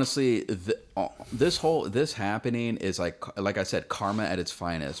honestly, this happening is like I said, karma at its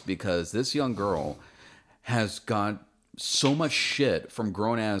finest, because this young girl has got so much shit from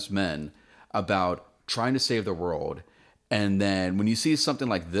grown-ass men about trying to save the world. And then when you see something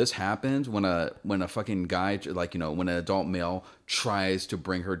like this happens, when a fucking guy, when an adult male tries to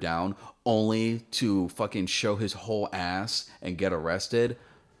bring her down only to fucking show his whole ass and get arrested,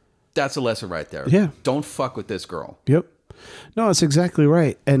 that's a lesson right there. Yeah. Don't fuck with this girl. Yep. No, that's exactly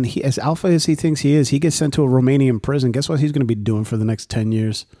right. And he, as alpha as he thinks he is, he gets sent to a Romanian prison. Guess what he's going to be doing for the next 10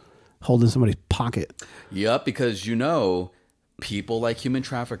 years? Holding somebody's pocket. Yep, because people like human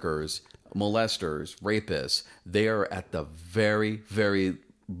traffickers, molesters, rapists, they are at the very, very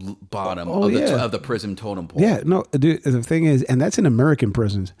bottom of the prison totem pole. Yeah, no, dude, the thing is, and that's in American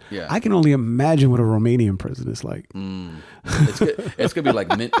prisons. Yeah. I can only imagine what a Romanian prison is like. It's gonna be like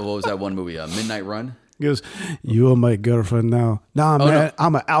what was that one movie? Midnight Run. He goes, "You are my girlfriend now." Nah, man, no.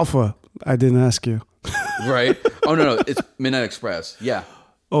 I'm an alpha. I didn't ask you. Right? Oh no, it's Midnight Express. Yeah.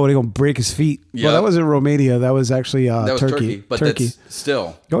 Oh, they're gonna break his feet. Yeah. Well, that wasn't Romania. That was actually that was Turkey. But Turkey. That's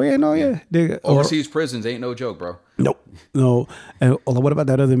still. Oh yeah, no, yeah. Overseas prisons ain't no joke, bro. Nope. No. And what about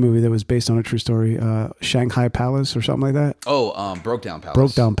that other movie that was based on a true story? Shanghai Palace or something like that? Oh, Brokedown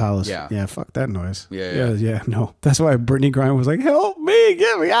Palace. Brokedown Palace. Yeah. Yeah, fuck that noise. Yeah. No. That's why Brittany Griner was like, help me,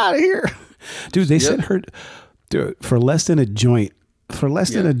 get me out of here. Dude, they sent her for less than a joint.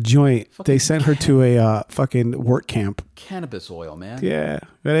 They sent her to a fucking work camp. Cannabis oil, man. Yeah.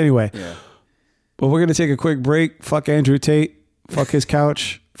 But anyway. Yeah. Well, we're going to take a quick break. Fuck Andrew Tate. Fuck his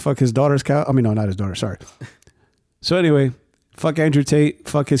couch. Fuck his daughter's couch. I mean, no, not his daughter. Sorry. So anyway, fuck Andrew Tate,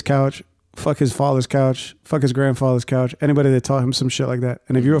 fuck his couch, fuck his father's couch, fuck his grandfather's couch, anybody that taught him some shit like that.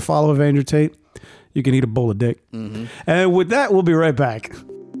 And if you're a follower of Andrew Tate, you can eat a bowl of dick. Mm-hmm. And with that, we'll be right back.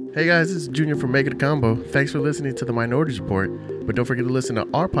 Hey guys, this is Junior from Make It a Combo. Thanks for listening to the Minority Report. But don't forget to listen to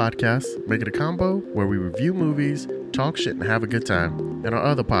our podcast, Make It a Combo, where we review movies, talk shit, and have a good time. And our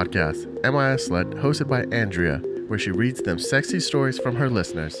other podcast, MIS Slut, hosted by Andrea, where she reads them sexy stories from her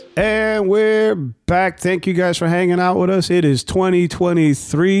listeners. And we're back. Thank you guys for hanging out with us. It is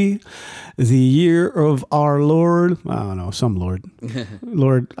 2023, the year of our Lord. I don't know, some Lord.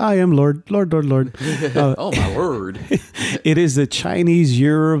 Lord, I am Lord. Lord. Oh, my word. It is the Chinese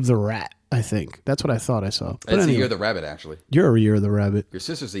year of the rat, I think. That's what I thought I saw. But it's the year of the rabbit, actually. You're a year of the rabbit. Your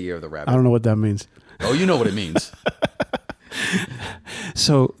sister's the year of the rabbit. I don't know what that means. Oh, you know what it means.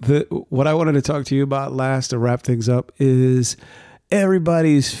 So what I wanted to talk to you about last to wrap things up is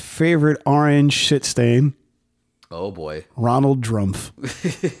everybody's favorite orange shit stain. Oh boy, Ronald Drumpf.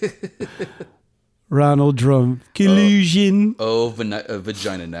 Ronald Drumpf. Collusion.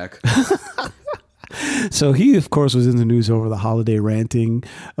 Vagina neck. So he, of course, was in the news over the holiday ranting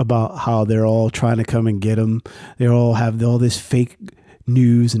about how they're all trying to come and get him. They all have all this fake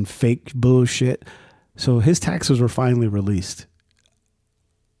news and fake bullshit. So his taxes were finally released.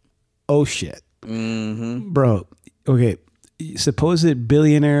 Oh, shit. Mm-hmm. Bro, okay. Supposed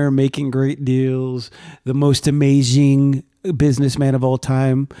billionaire making great deals, the most amazing businessman of all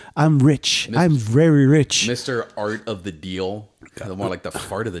time. I'm rich. I'm very rich. Mr. Art of the Deal. More like the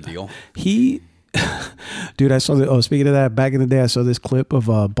fart of the deal. Dude, I saw speaking of that, back in the day, I saw this clip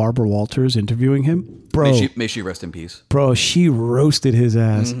of Barbara Walters interviewing him. Bro, may she rest in peace. Bro, she roasted his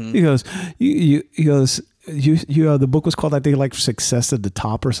ass. Mm-hmm. He goes, the book was called, I think, like Success at the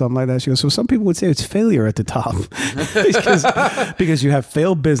Top or something like that. She goes, so some people would say it's failure at the top because you have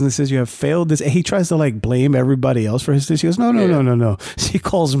failed businesses, you have failed this. And he tries to like blame everybody else for his thing. She goes, no. She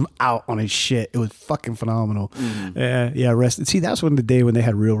calls him out on his shit. It was fucking phenomenal. Mm-hmm. See, that's when the day when they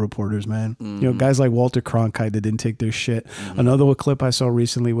had real reporters, man. Mm-hmm. You know, guys like Walter Cronkite that didn't take their shit. Mm-hmm. Another clip I saw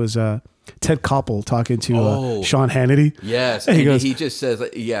recently was Ted Koppel talking to Sean Hannity. Yes. And he just says,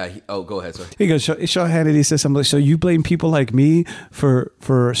 go ahead, sir. He goes, Sean Hannity says something like, so you blame people like me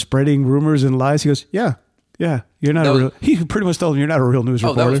for spreading rumors and lies? He goes, yeah, you're not he pretty much told him you're not a real news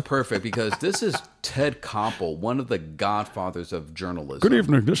reporter. Oh, that was perfect because this is Ted Koppel, one of the godfathers of journalism. Good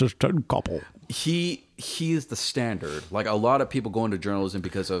evening, this is Ted Koppel. He is the standard. Like a lot of people go into journalism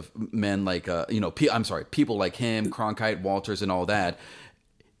because of men like, people like him, Cronkite, Walters, and all that.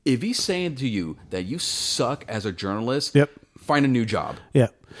 If he's saying to you that you suck as a journalist, find a new job. Yeah.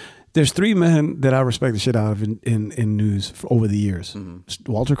 There's three men that I respect the shit out of in news over the years.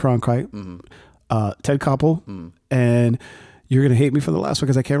 Mm-hmm. Walter Cronkite, Ted Koppel, and you're going to hate me for the last one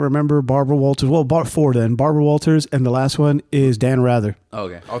because I can't remember Barbara Walters. Well, Barbara Walters, and the last one is Dan Rather. Oh,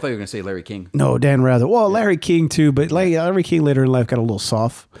 okay. I thought you were going to say Larry King. No, Dan Rather. Well, Larry King too, but Larry King later in life got a little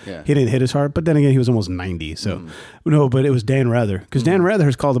soft. Yeah. He didn't hit his heart, but then again, he was almost 90. So, no, but it was Dan Rather because Dan Rather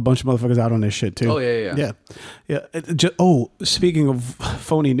has called a bunch of motherfuckers out on this shit too. Oh, yeah. Speaking of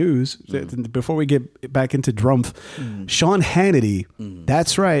phony news, before we get back into Drumpf, Sean Hannity,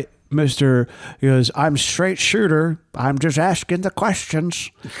 that's right. He goes, I'm straight shooter. I'm just asking the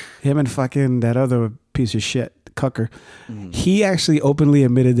questions. Him and fucking that other piece of shit, Cucker. He actually openly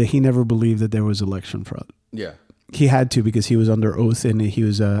admitted that he never believed that there was election fraud. Yeah. He had to because he was under oath and he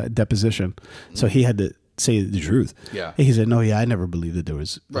was a deposition. So he had to say the truth. Yeah. And he said, I never believed that there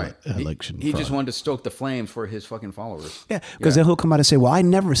was election fraud. He just wanted to stoke the flames for his fucking followers. Yeah, because then he'll come out and say, well, I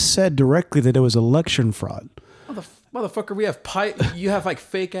never said directly that there was election fraud. Motherfucker, we have you have like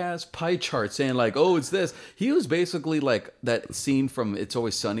fake ass pie charts saying like, oh, it's this. He was basically like that scene from It's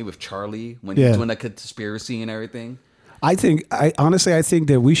Always Sunny with Charlie when he's doing that conspiracy and everything. I think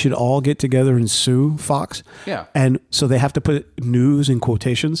that we should all get together and sue Fox. Yeah. And so they have to put news in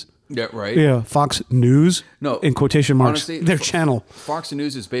quotations. Yeah, right. Yeah, Fox News. No, in quotation marks. Honestly, their channel. Fox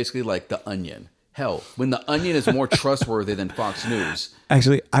News is basically like The Onion. Hell, when The Onion is more trustworthy than Fox News.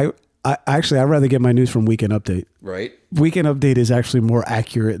 Actually, I'd rather get my news from Weekend Update. Right. Weekend Update is actually more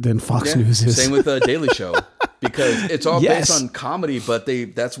accurate than Fox News is. Same with the Daily Show. Because it's all based on comedy, but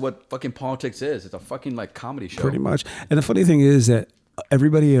that's what fucking politics is. It's a fucking like comedy show. Pretty much. And the funny thing is that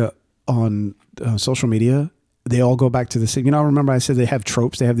everybody on social media, they all go back to the same. You know, remember I said they have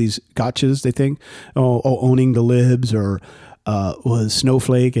tropes. They have these gotchas, they think. Owning the libs or was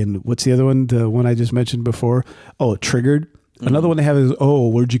Snowflake. And what's the other one? The one I just mentioned before. Oh, Triggered. Mm-hmm. Another one they have is,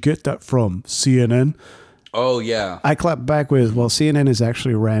 where'd you get that from? CNN? Oh, yeah. I clap back with, CNN is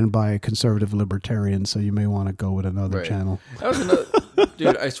actually ran by conservative libertarians, so you may want to go with another channel. That was another,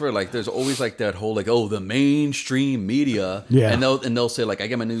 dude, I swear, like, there's always like that whole, like, the mainstream media. Yeah. And they'll say, like, I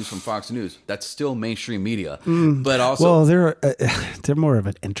get my news from Fox News. That's still mainstream media. But also. Well, they're more of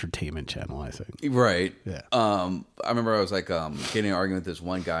an entertainment channel, I think. Right. Yeah. I remember I was, like, getting an argument with this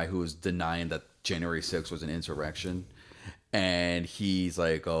one guy who was denying that January 6th was an insurrection. And he's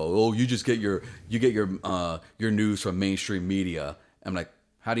like, you just get your news from mainstream media. I'm like,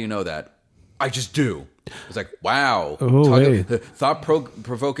 how do you know that? I just do. It's like, wow.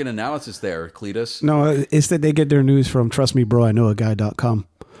 Thought-provoking analysis there, Cletus. No, it's that they get their news from trustmebroiknowaguy.com.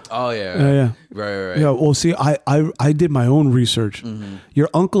 Oh, yeah. Yeah. Right. Yeah, well, see, I did my own research. Mm-hmm. Your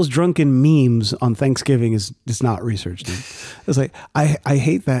uncle's drunken memes on Thanksgiving is not research, dude. It's like, I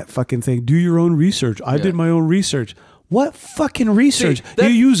hate that fucking thing. Do your own research. I did my own research. What fucking research? You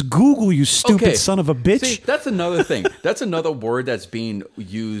use Google, you stupid son of a bitch. See, that's another thing. That's another word that's being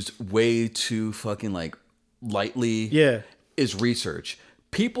used way too fucking like lightly. Yeah. Is research.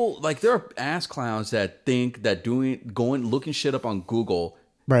 People like there are ass clowns that think that looking shit up on Google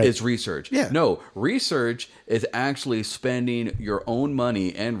is research. Yeah. No, research is actually spending your own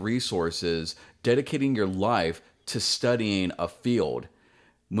money and resources, dedicating your life to studying a field.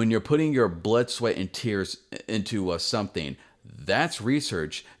 When you're putting your blood, sweat, and tears into something, that's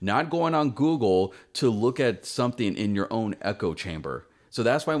research, not going on Google to look at something in your own echo chamber. So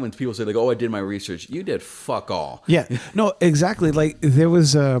that's why when people say, like, I did my research, you did fuck all. Yeah, no, exactly. Like there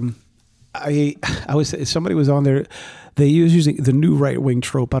was, somebody was on there. They use using the new right-wing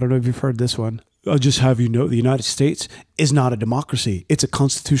trope. I don't know if you've heard this one. I'll just have you know, the United States is not a democracy. It's a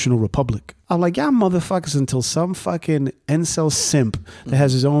constitutional republic. I'm like, yeah, motherfuckers, until some fucking incel simp that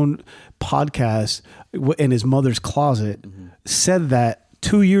has his own podcast in his mother's closet said that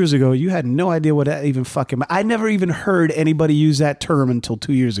 2 years ago. You had no idea what that even fucking meant. I never even heard anybody use that term until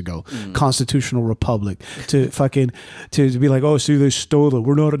 2 years ago. Constitutional republic. To be like, see, they stole it.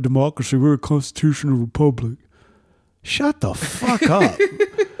 We're not a democracy. We're a constitutional republic. Shut the fuck up.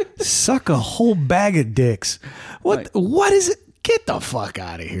 Suck a whole bag of dicks. What is it? Get the fuck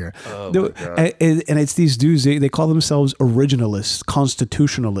out of here. Oh, and it's these dudes, they call themselves originalists,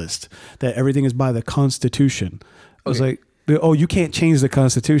 constitutionalists, that everything is by the Constitution. I was like, you can't change the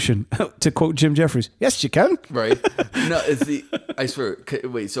Constitution. To quote Jim Jeffries, yes, you can. Right. No, I swear.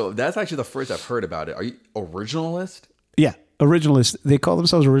 Wait, so that's actually the first I've heard about it. Are you originalist? Yeah. Originalists, they call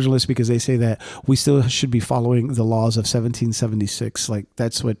themselves originalists because they say that we still should be following the laws of 1776. Like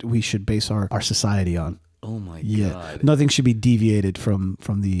that's what we should base our society on. Oh my God. Nothing should be deviated from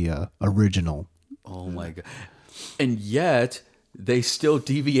the original. Oh my God. And yet they still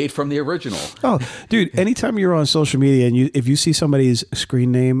deviate from the original. Oh, dude, anytime you're on social media and if you see somebody's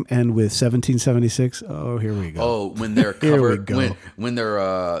screen name end with 1776, here we go. Oh, when their cover when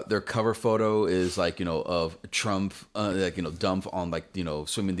their cover photo is like, of Trump dump on like,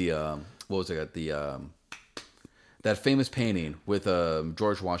 swimming the what was it, that famous painting with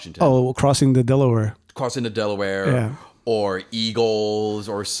George Washington. Oh, crossing the Delaware. Yeah. Or eagles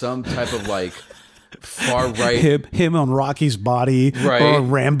or some type of like far right him on Rocky's body, right, or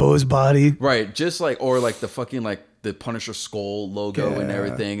Rambo's body, right, just like, or like the fucking like the Punisher skull logo and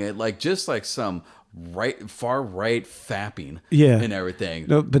everything, and like just like some far right fapping, and everything.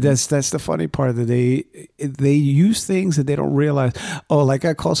 No, but that's the funny part, that they use things that they don't realize. Like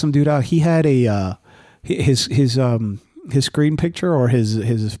I called some dude out. He had a his screen picture or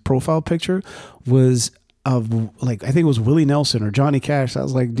his profile picture was of, like, I think it was Willie Nelson or Johnny Cash. I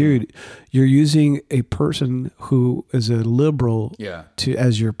was like, dude, you're using a person who is a liberal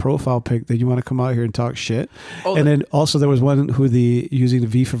as your profile pic, that you want to come out here and talk shit. Then also there was one who using the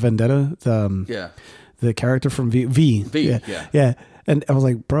V for Vendetta, the character from V. Yeah. And I was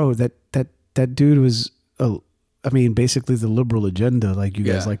like, bro, that dude was I mean, basically the liberal agenda, like you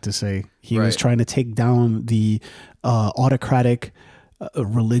guys like to say. He was trying to take down the autocratic,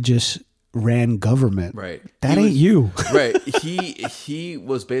 religious ran government. Right. That ain't you. Right. He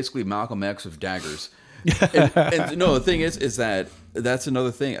was basically Malcolm X with daggers. And no, the thing is that that's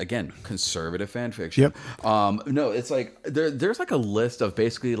another thing. Again, conservative fan fiction. Yep. No, it's like there's like a list of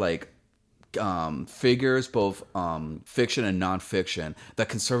basically like figures, both fiction and nonfiction, that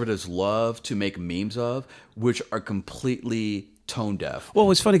conservatives love to make memes of, which are completely tone deaf.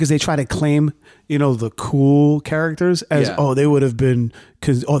 Well, it's funny because they try to claim, the cool characters as, they would have been,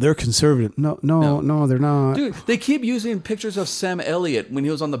 they're conservative. No, they're not. Dude, they keep using pictures of Sam Elliott when he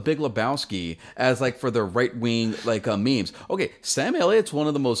was on The Big Lebowski as like for the right wing like memes. Okay, Sam Elliott's one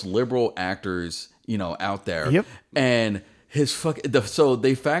of the most liberal actors, out there. Yep. And his so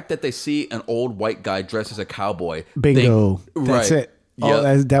the fact that they see an old white guy dressed as a cowboy. Bingo. That's it.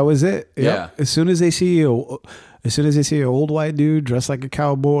 Yep. That was it. Yep. Yeah. As soon as they see an old white dude dressed like a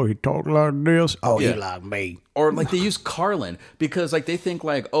cowboy, he talk like this. Oh, he like me. Or like they use Carlin because like they think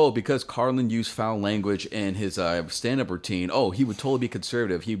like, because Carlin used foul language in his stand-up routine, he would totally be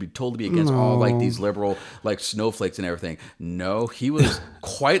conservative. He would totally be against all like these liberal like snowflakes and everything. No, he was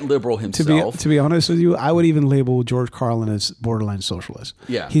quite liberal himself. To be honest with you, I would even label George Carlin as borderline socialist.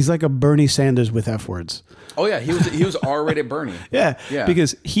 Yeah. He's like a Bernie Sanders with F words. Oh yeah, he was R-rated Bernie. Yeah,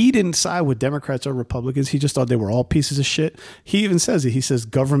 because he didn't side with Democrats or Republicans. He just thought they were all pieces of shit. He even says it. He says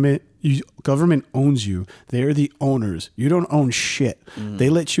government owns you. They're the owners. You don't own shit. They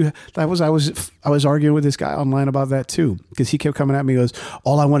let you. I was arguing with this guy online about that too, because he kept coming at me. He goes,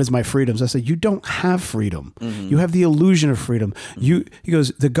 all I want is my freedoms. I said, you don't have freedom. You have the illusion of freedom. He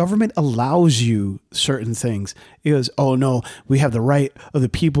goes, the government allows you certain things. He goes, oh no, we have the right of the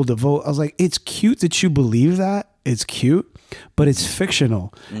people to vote. I was like, it's cute that you believe that. It's cute, but it's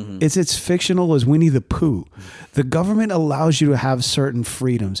fictional. It's fictional as Winnie the Pooh. The government allows you to have certain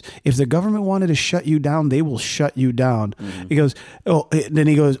freedoms. If the government wanted to shut you down, they will shut you down. He goes, well,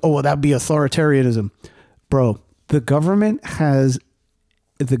 that'd be authoritarianism. Bro, the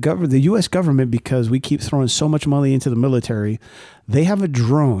U.S. government, because we keep throwing so much money into the military, they have a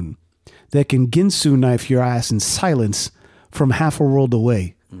drone that can Ginsu knife your ass in silence from half a world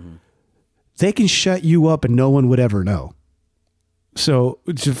away. They can shut you up and no one would ever know. So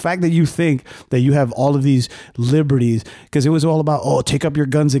it's the fact that you think that you have all of these liberties, because it was all about, take up your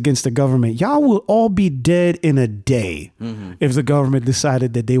guns against the government. Y'all will all be dead in a day if the government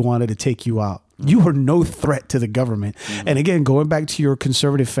decided that they wanted to take you out. You are no threat to the government. And again, going back to your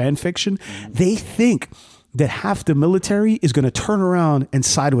conservative fan fiction, they think that half the military is going to turn around and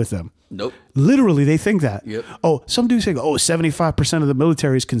side with them. Nope. Literally, they think that. Yep. Some dudes say, 75% of the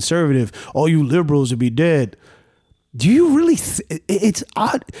military is conservative. All you liberals would be dead. Do you really? It's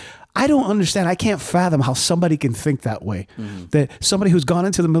odd. I don't understand. I can't fathom how somebody can think that way. That somebody who's gone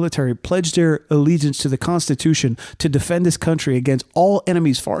into the military, pledged their allegiance to the Constitution to defend this country against all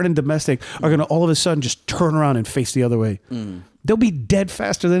enemies, foreign and domestic, are going to all of a sudden just turn around and face the other way. They'll be dead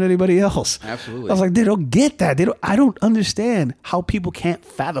faster than anybody else. Absolutely. I was like, they don't get that. I don't understand how people can't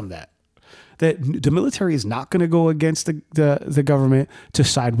fathom that. That the military is not going to go against the government to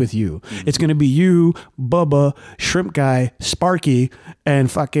side with you. It's going to be you, Bubba, Shrimp Guy, Sparky,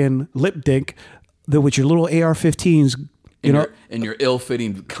 and fucking Lip Dink with your little AR-15s. In your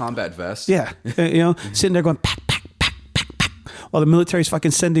ill-fitting combat vest. Yeah. Sitting there going, pack, pack, pack, pack, pack. While the military's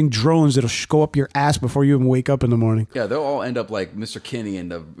fucking sending drones that'll go up your ass before you even wake up in the morning. Yeah, they'll all end up like Mr. Kinney in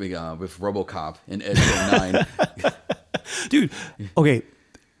with RoboCop in Ed 9. Dude, okay.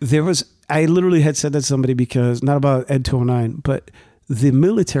 I literally had said that to somebody because, not about Ed 209, but the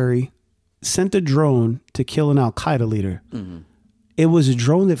military sent a drone to kill an Al-Qaeda leader. It was a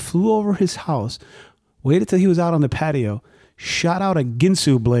drone that flew over his house, waited till he was out on the patio, shot out a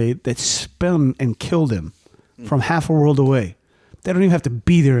Ginsu blade that spun and killed him from half a world away. They don't even have to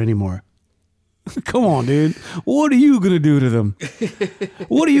be there anymore. Come on, dude. What are you going to do to them?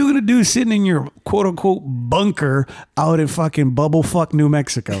 What are you going to do sitting in your quote unquote bunker out in fucking bubblefuck New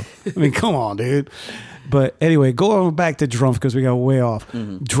Mexico? I mean, come on, dude. But anyway, going back to Drumpf because we got way off.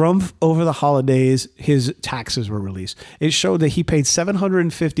 Drumpf, over the holidays, his taxes were released. It showed that he paid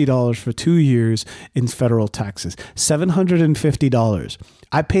 $750 for 2 years in federal taxes. $750.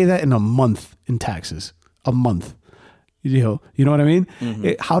 I pay that in a month in taxes. A month. You know what I mean?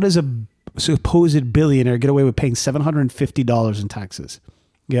 How does a supposed billionaire get away with paying $750 in taxes?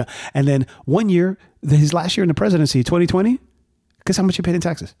 Yeah. And then 1 year, his last year in the presidency, 2020, guess how much he paid in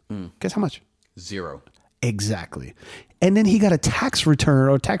taxes? Guess how much? 0. Exactly. And then he got a tax return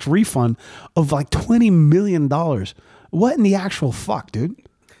or tax refund of like $20 million. What in the actual fuck, dude?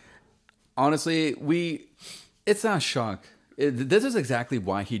 Honestly, It's not shock. This is exactly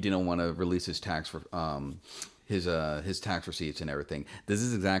why he didn't want to release his tax his tax receipts and everything. This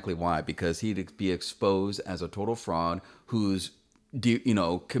is exactly why, because he'd be exposed as a total fraud who's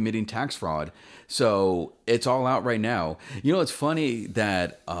committing tax fraud. So it's all out right now. It's funny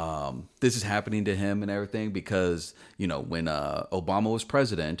that this is happening to him and everything, because when Obama was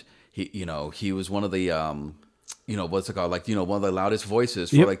president, he was one of the what's it called? Like, one of the loudest voices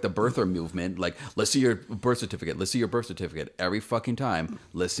for like the birther movement. Like, let's see your birth certificate. Let's see your birth certificate every fucking time.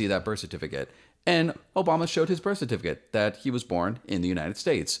 Let's see that birth certificate. And Obama showed his birth certificate that he was born in the United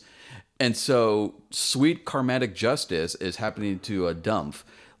States. And so sweet karmatic justice is happening to a Dumpf.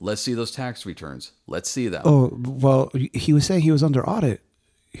 Let's see those tax returns. Let's see them. Oh, well, he was saying he was under audit.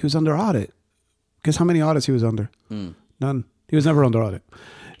 He was under audit. Guess how many audits he was under? None. He was never under audit.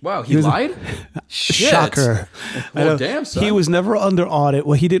 Wow, he lied? Shit. Shocker. Well, damn, son. He was never under audit.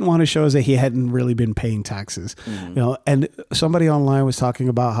 What he didn't want to show is that he hadn't really been paying taxes. And somebody online was talking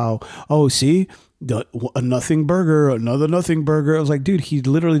about how, see, a nothing burger, another nothing burger. I was like, dude, he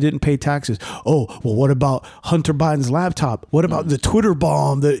literally didn't pay taxes. Oh, well, what about Hunter Biden's laptop? What about the Twitter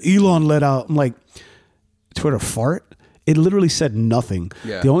bomb that Elon let out? I'm like, Twitter fart? It literally said nothing.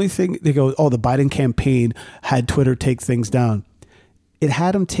 Yeah. The only thing, they go, the Biden campaign had Twitter take things down. It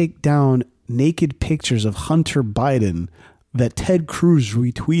had him take down naked pictures of Hunter Biden that Ted Cruz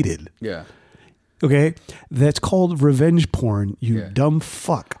retweeted. Yeah. Okay, that's called revenge porn. You dumb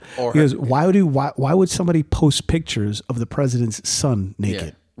fuck. Because why would somebody post pictures of the president's son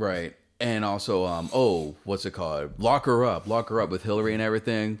naked? Yeah, right. And also, what's it called? Lock her up with Hillary and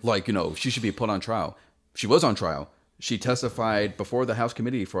everything. Like, she should be put on trial. She was on trial. She testified before the House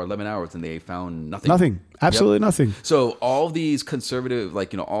committee for 11 hours and they found nothing. Nothing. Absolutely nothing. So all these conservative,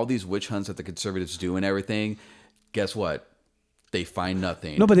 all these witch hunts that the conservatives do and everything, guess what? They find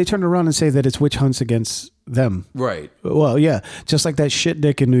nothing. No, but they turn around and say that it's witch hunts against them. Right. Well, yeah. Just like that shit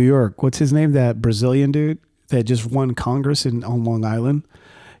dick in New York. What's his name? That Brazilian dude that just won Congress on Long Island.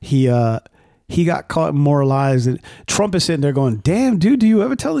 He got caught moralized. And Trump is sitting there going, damn, dude, do you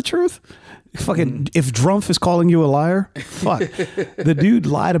ever tell the truth? Fucking, if Drumpf is calling you a liar, fuck. The dude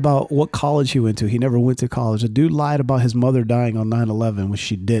lied about what college he went to. He never went to college. The dude lied about his mother dying on 9/11, which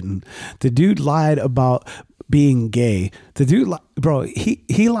she didn't. The dude lied about being gay. The dude, bro,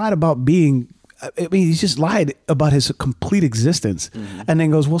 he lied about being, I mean, he just lied about his complete existence. And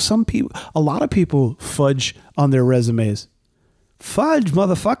then goes, well, a lot of people fudge on their resumes. Fudge,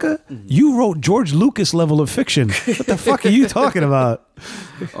 motherfucker. You wrote George Lucas level of fiction. What the fuck are you talking about?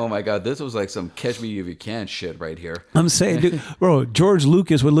 Oh my God, this was like some Catch Me If You Can shit right here. I'm saying, dude, bro, George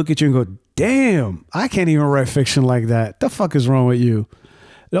Lucas would look at you and go, damn, I can't even write fiction like that. The fuck is wrong with you?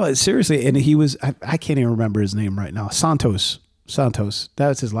 No, seriously. And he was, I can't even remember his name right now. Santos.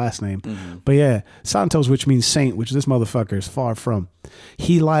 That's his last name. But yeah, Santos, which means saint, which this motherfucker is far from.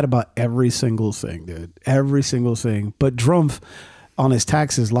 He lied about every single thing, dude. Every single thing. But Drumpf on his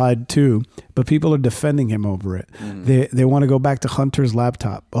taxes lied too, but people are defending him over it. They want to go back to Hunter's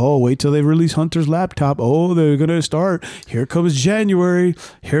laptop. Oh, wait till they release Hunter's laptop. Oh, they're going to start. Here comes January.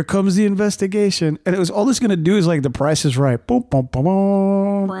 Here comes the investigation. And it was all it's going to do is like The Price is Right. Boom, boom, boom,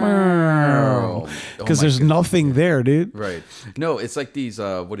 boom. Because there's nothing there, dude. Right. No, it's like these,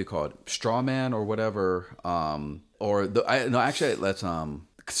 what do you call it? Straw man or whatever. Actually, let's,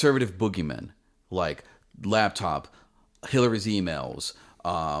 conservative boogeymen, like laptop, Hillary's emails,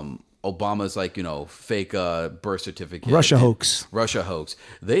 Obama's fake birth certificate, Russia hoax.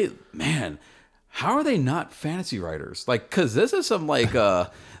 How are they not fantasy writers? Like, cause this is some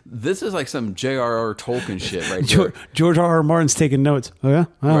this is like some J.R.R. Tolkien shit right here. George R.R. Martin's taking notes. Oh yeah,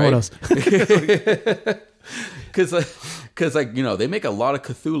 right. What else? Because they make a lot of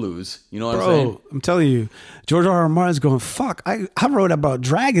Cthulhu's. You know what I'm Bro, saying? I'm telling you, George R.R. Martin's going, fuck, I wrote about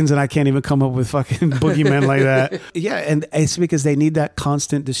dragons and I can't even come up with fucking boogeymen like that. Yeah, and it's because they need that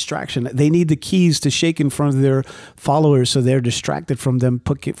constant distraction. They need the keys to shake in front of their followers so they're distracted from them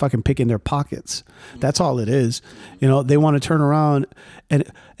fucking picking their pockets. That's all it is. They want to turn around and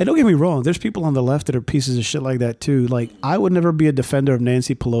don't get me wrong, there's people on the left that are pieces of shit like that too. Like, I would never be a defender of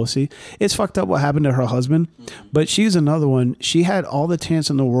Nancy Pelosi. It's fucked up what happened to her husband, but she's another one. She had all the chance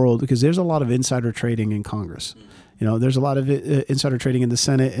in the world because there's a lot of insider trading in Congress. There's a lot of insider trading in the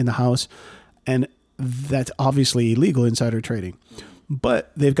Senate, in the House, and that's obviously illegal insider trading.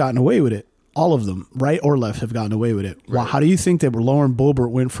 But they've gotten away with it. All of them, right or left, have gotten away with it. Right. Well, how do you think that Lauren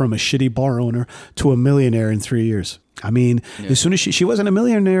Boebert went from a shitty bar owner to a millionaire in 3 years? I mean, as soon as she wasn't a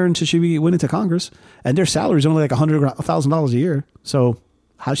millionaire until she went into Congress, and their salary is only like $100,000 a year. So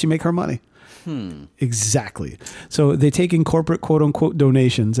how did she make her money? Exactly. So they're taking corporate quote unquote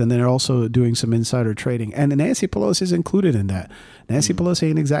donations, and they're also doing some insider trading. And Nancy Pelosi is included in that. Nancy Pelosi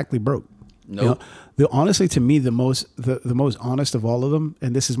ain't exactly broke. Nope. You know, honestly, to me, the most honest of all of them,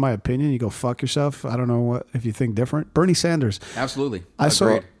 and this is my opinion. You go fuck yourself. I don't know what if you think different. Bernie Sanders. Absolutely. I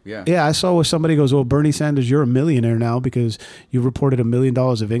saw where somebody goes, well, Bernie Sanders, you're a millionaire now because you reported $1 million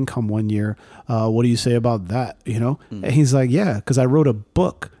of income one year. What do you say about that? You know, and he's like, yeah, because I wrote a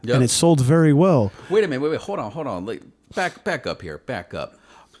book and it sold very well. Wait a minute. Wait. Hold on. Like, back up here. Back up.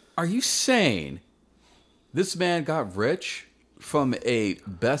 Are you saying this man got rich from a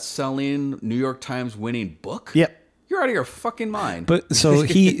best-selling New York Times winning book? Yep. You're out of your fucking mind. But so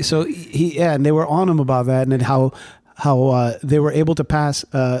he, and they were on him about that, and then how they were able to pass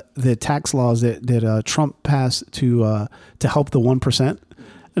the tax laws that Trump passed to help the 1%.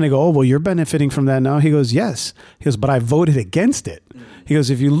 And they go, oh, well, you're benefiting from that now. He goes, yes. He goes, but I voted against it. He goes,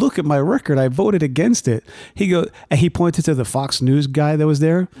 if you look at my record, I voted against it. He goes, and he pointed to the Fox News guy that was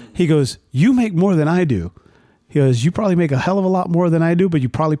there. He goes, you make more than I do. He goes, you probably make a hell of a lot more than I do, but you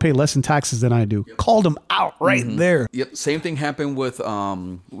probably pay less in taxes than I do. Yep. Called him out right there. Yep. Same thing happened with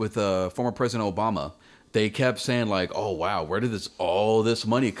former President Obama. They kept saying like, oh, wow, where did all this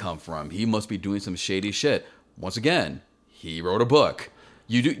money come from? He must be doing some shady shit. Once again, he wrote a book.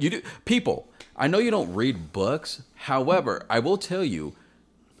 You do. People, I know you don't read books. However, I will tell you,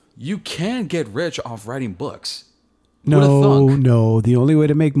 you can get rich off writing books. No. The only way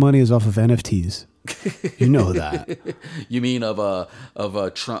to make money is off of NFTs. You know that. You mean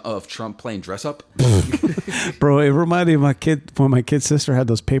of Trump playing dress up? Bro, it reminded me of my kid when my kid's sister had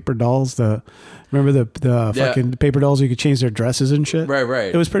those paper dolls. Remember the fucking paper dolls you could change their dresses and shit?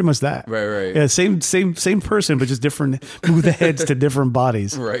 Right. It was pretty much that. Right. Yeah, same person, but just different. Move the heads to different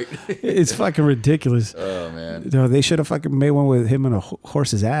bodies. Right. It's fucking ridiculous. Oh man. No, they should have fucking made one with him and a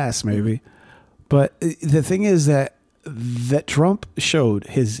horse's ass, maybe. But the thing is that Trump showed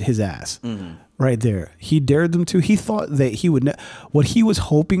his ass. Right there. He dared them to. He thought that he would. What he was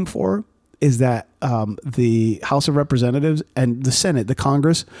hoping for is that the House of Representatives and the Senate, the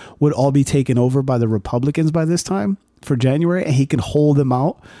Congress, would all be taken over by the Republicans by this time for January, and he can hold them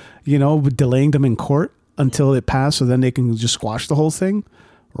out, delaying them in court until it passed, so then they can just squash the whole thing.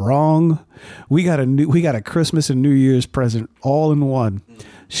 Wrong. We got a Christmas and New Year's present all in one.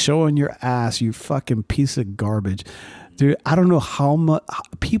 Showing your ass, you fucking piece of garbage. Dude, I don't know how much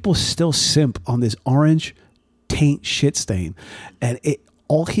people still simp on this orange taint shit stain. And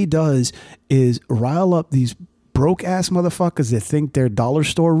all he does is rile up these broke ass motherfuckers that think they're dollar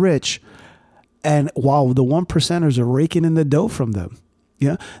store rich. And while the 1%ers are raking in the dough from them.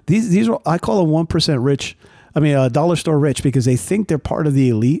 Yeah. These are, I call them 1% rich. I mean, dollar store rich because they think they're part of the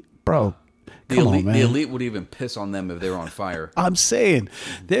elite. Bro. The elite would even piss on them if they were on fire. I'm saying,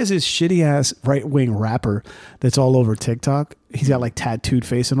 there's this shitty ass right wing rapper that's all over TikTok. He's got like tattooed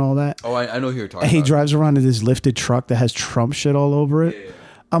face and all that. Oh, I know who you're talking about. He drives around in this lifted truck that has Trump shit all over it. Yeah.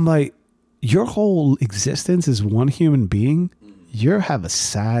 I'm like, your whole existence is one human being. You have a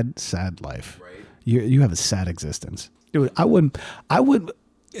sad, sad life. Right. You have a sad existence. Dude, I would.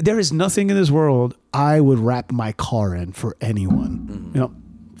 There is nothing in this world I would wrap my car in for anyone.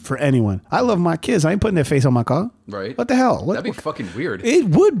 For anyone. I love my kids. I ain't putting their face on my car. Right. What the hell? That'd be fucking weird. It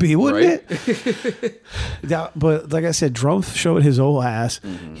would be, wouldn't it? But like I said, Trump showed his old ass.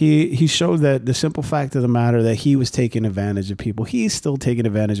 He showed that the simple fact of the matter that he was taking advantage of people. He's still taking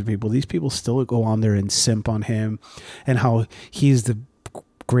advantage of people. These people still go on there and simp on him and how he's the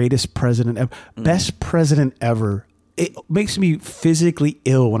greatest president ever. Best president ever. It makes me physically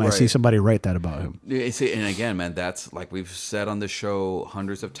ill when I see somebody write that about him. And again, man, that's like we've said on the show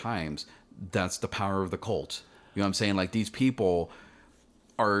hundreds of times. That's the power of the cult. You know what I'm saying? Like these people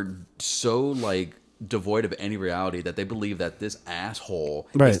are so like devoid of any reality that they believe that this asshole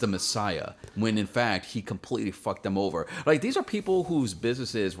is the Messiah, when in fact he completely fucked them over. Like these are people whose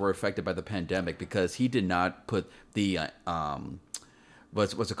businesses were affected by the pandemic because he did not put the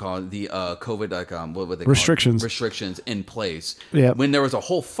what's it called? The COVID, like what would they restrictions in place. Yeah. When there was a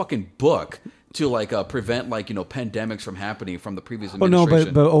whole fucking book to like prevent like pandemics from happening from the previous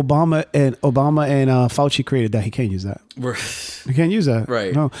administration. But Obama and Fauci created that. He can't use that. He can't use that.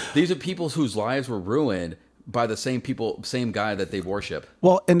 Right. No. These are people whose lives were ruined by the same guy that they worship.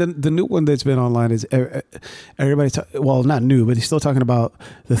 Well, and the new one that's been online is everybody. Not new, but he's still talking about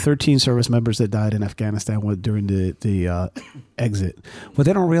the 13 service members that died in Afghanistan during the exit. What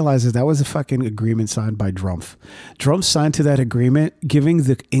they don't realize is that was a fucking agreement signed by Trump. Trump signed to that agreement, giving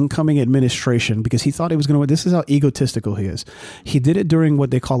the incoming administration, because he thought he was going to. This is how egotistical he is. He did it during what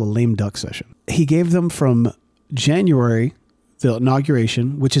they call a lame duck session. He gave them from January the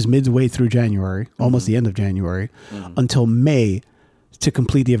inauguration, which is midway through January, almost the end of January, until May to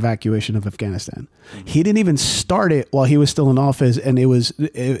complete the evacuation of Afghanistan. He didn't even start it while he was still in office, and it was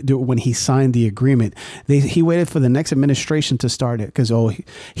when he signed the agreement. He waited for the next administration to start it because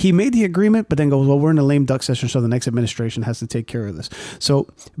he made the agreement, but then goes, well, we're in a lame duck session, so the next administration has to take care of this. So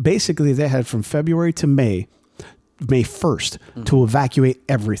basically, they had from February to May 1st to evacuate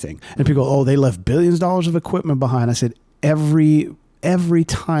everything. And people go, they left billions of dollars of equipment behind. I said, every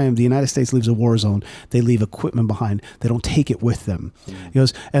time the United States leaves a war zone, they leave equipment behind. They don't take it with them. He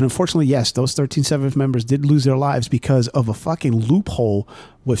goes, and unfortunately, yes, those 13 service members did lose their lives because of a fucking loophole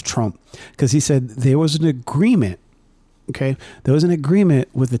with Trump. Because he said there was an agreement. Okay, there was an agreement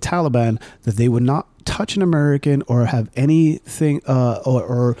with the Taliban that they would not touch an American or have anything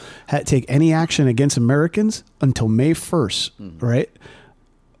or take any action against Americans until May 1st, right?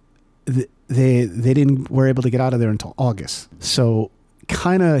 They were able to get out of there until August. So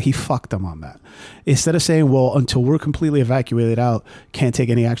kind of he fucked them on that. Instead of saying, well, until we're completely evacuated out, can't take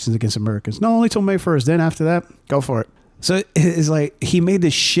any actions against Americans. No, only till May 1st. Then after that, go for it. So it's like he made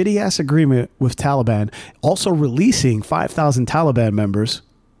this shitty ass agreement with Taliban, also releasing 5,000 Taliban members,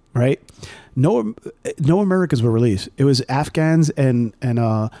 right? No Americans were released. It was Afghans and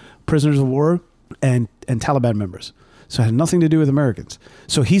prisoners of war and Taliban members. So it had nothing to do with Americans.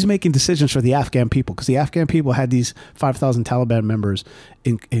 So he's making decisions for the Afghan people because the Afghan people had these 5,000 Taliban members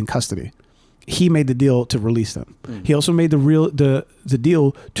in custody. He made the deal to release them. He also made the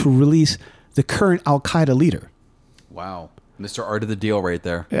deal to release the current Al-Qaeda leader. Wow. Mr. Art of the deal right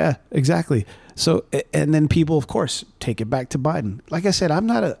there. Yeah, exactly. So, and then people, of course, take it back to Biden. Like I said, I'm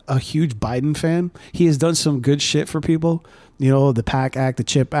not a huge Biden fan. He has done some good shit for people. You know, the PAC Act, the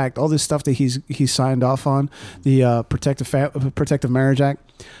CHIP Act, all this stuff that he's signed off on, the Protective Marriage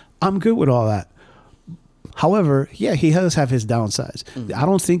Act. I'm good with all that. However, yeah, he does have his downsides. I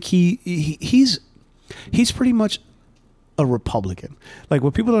don't think he's pretty much a Republican. Like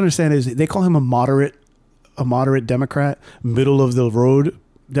what people don't understand is they call him a moderate Democrat, middle of the road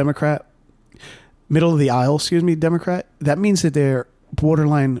Democrat, middle of the aisle, Democrat. That means that they're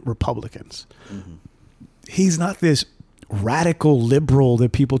borderline Republicans. He's not this radical liberal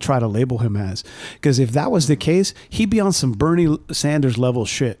that people try to label him as. Because if that was the case, he'd be on some Bernie Sanders level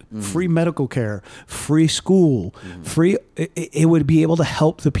shit. Free medical care, free school, free. It would be able to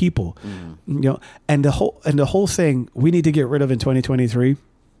help the people. You know, and the whole thing we need to get rid of in 2023.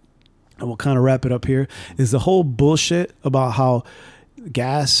 And we'll kind of wrap it up here, is the whole bullshit about how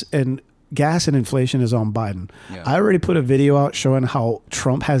gas and inflation is on Biden. Yeah. I already put a video out showing how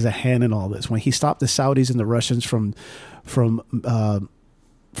Trump has a hand in all this. When he stopped the Saudis and the Russians from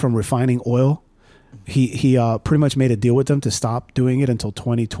refining oil, he pretty much made a deal with them to stop doing it until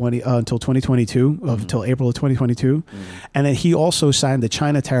 2022, until April of 2022. And then he also signed the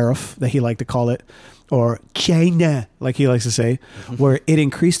China tariff that he liked to call it, or China, like he likes to say, where it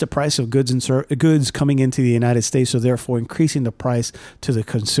increased the price of goods and goods coming into the United States, so therefore increasing the price to the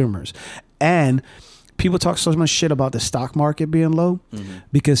consumers. And people talk so much shit about the stock market being low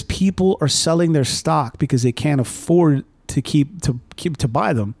because people are selling their stock because they can't afford to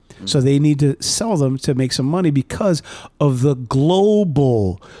buy them. So they need to sell them to make some money because of the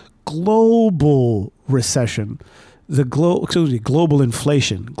global recession. Global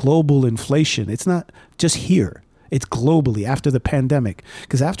inflation. It's not just here. It's globally after the pandemic.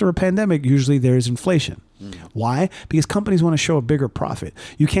 Because after a pandemic, usually there is inflation. Why? Because companies want to show a bigger profit.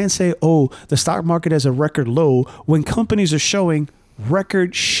 You can't say, the stock market has a record low when companies are showing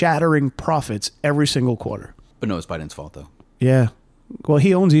record-shattering profits every single quarter. But no, it's Biden's fault, though. Yeah. Well,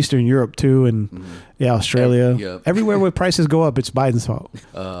 he owns Eastern Europe too, and Australia. Yep. Everywhere where prices go up, it's Biden's fault.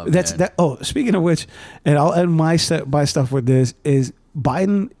 Speaking of which, and I'll end my stuff with this is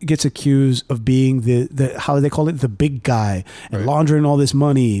Biden gets accused of being the how they call it, the big guy, and laundering all this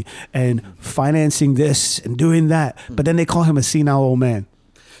money and financing this and doing that. But then they call him a senile old man.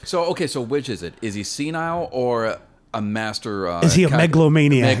 So which is it? Is he senile or a master? Is he a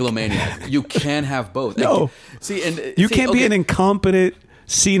megalomaniac? Megalomaniac. You can't have both. No. You can't be an incompetent,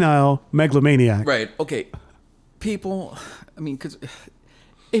 senile megalomaniac. Right. Okay. People, I mean, because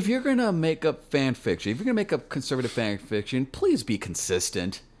if you're going to make up fan fiction, if you're going to make up conservative fan fiction, please be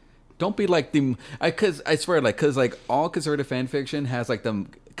consistent. Don't be like because I swear, because all conservative fan fiction has like the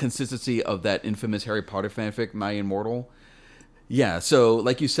consistency of that infamous Harry Potter fanfic, My Immortal. Yeah. So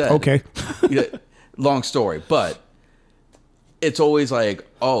like you said. Okay. Long story, but it's always like,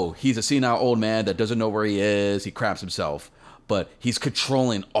 he's a senile old man that doesn't know where he is. He craps himself. but he's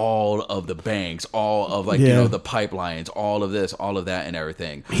controlling all of the banks, all of like, you know, the pipelines, all of this, all of that and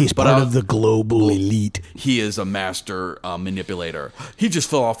everything. He's part of the global elite. He is a master manipulator. He just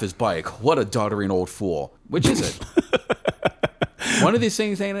fell off his bike. What a doddering old fool. Which is it? One of these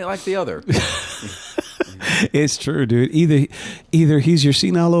things ain't like the other. It's true, dude. Either he's your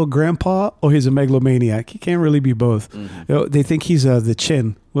senile old grandpa or he's a megalomaniac. He can't really be both. Mm-hmm. You know, they think he's the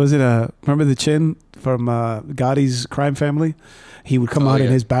Chin. Was it remember the Chin from Gotti's Crime Family? He would come out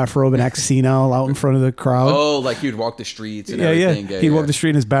in his bathrobe and act senile out in front of the crowd. Oh, like he'd walk the streets and everything. Yeah. He'd walk the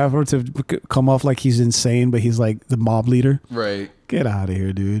street in his bathrobe to come off like he's insane, but he's like the mob leader. Right. Get out of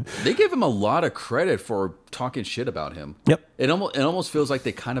here, dude. They give him a lot of credit for talking shit about him. Yep. It almost feels like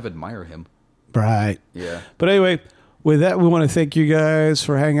they kind of admire him. Right. Yeah. But anyway, with that, we want to thank you guys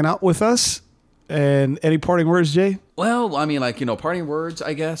for hanging out with us. And any parting words, Jay? Well, I mean, like, you know, parting words,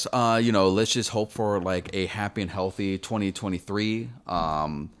 I guess. You know, let's just hope for like a happy and healthy 2023.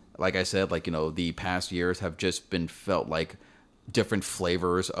 Like I said, like, you know, the past years have just been felt like different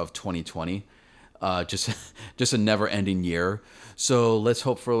flavors of 2020. Just a never-ending year. So let's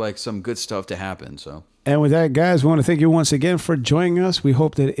hope for like some good stuff to happen. So. And with that, guys, we want to thank you once again for joining us. We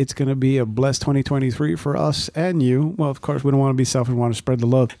hope that it's going to be a blessed 2023 for us and you. Well, of course, we don't want to be selfish. We want to spread the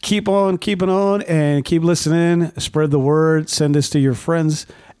love. Keep on keeping on and keep listening. Spread the word. Send this to your friends.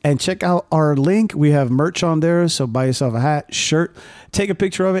 And check out our link. We have merch on there. So buy yourself a hat, shirt. Take a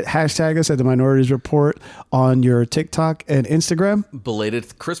picture of it. Hashtag us at The Minorities Report on your TikTok and Instagram.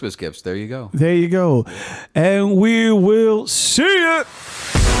 Belated Christmas gifts. There you go. There you go. And we will see you.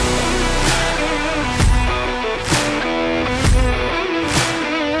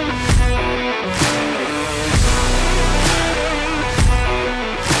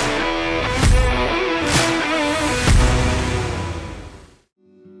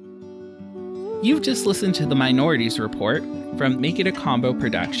 You've just listened to The Minorities Report from Make It a Combo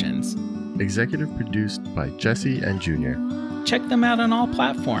Productions. Executive produced by Jesse and Junior. Check them out on all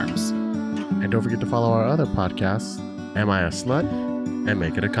platforms. And don't forget to follow our other podcasts, Am I a Slut? And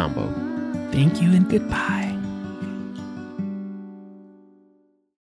Make It a Combo. Thank you and goodbye.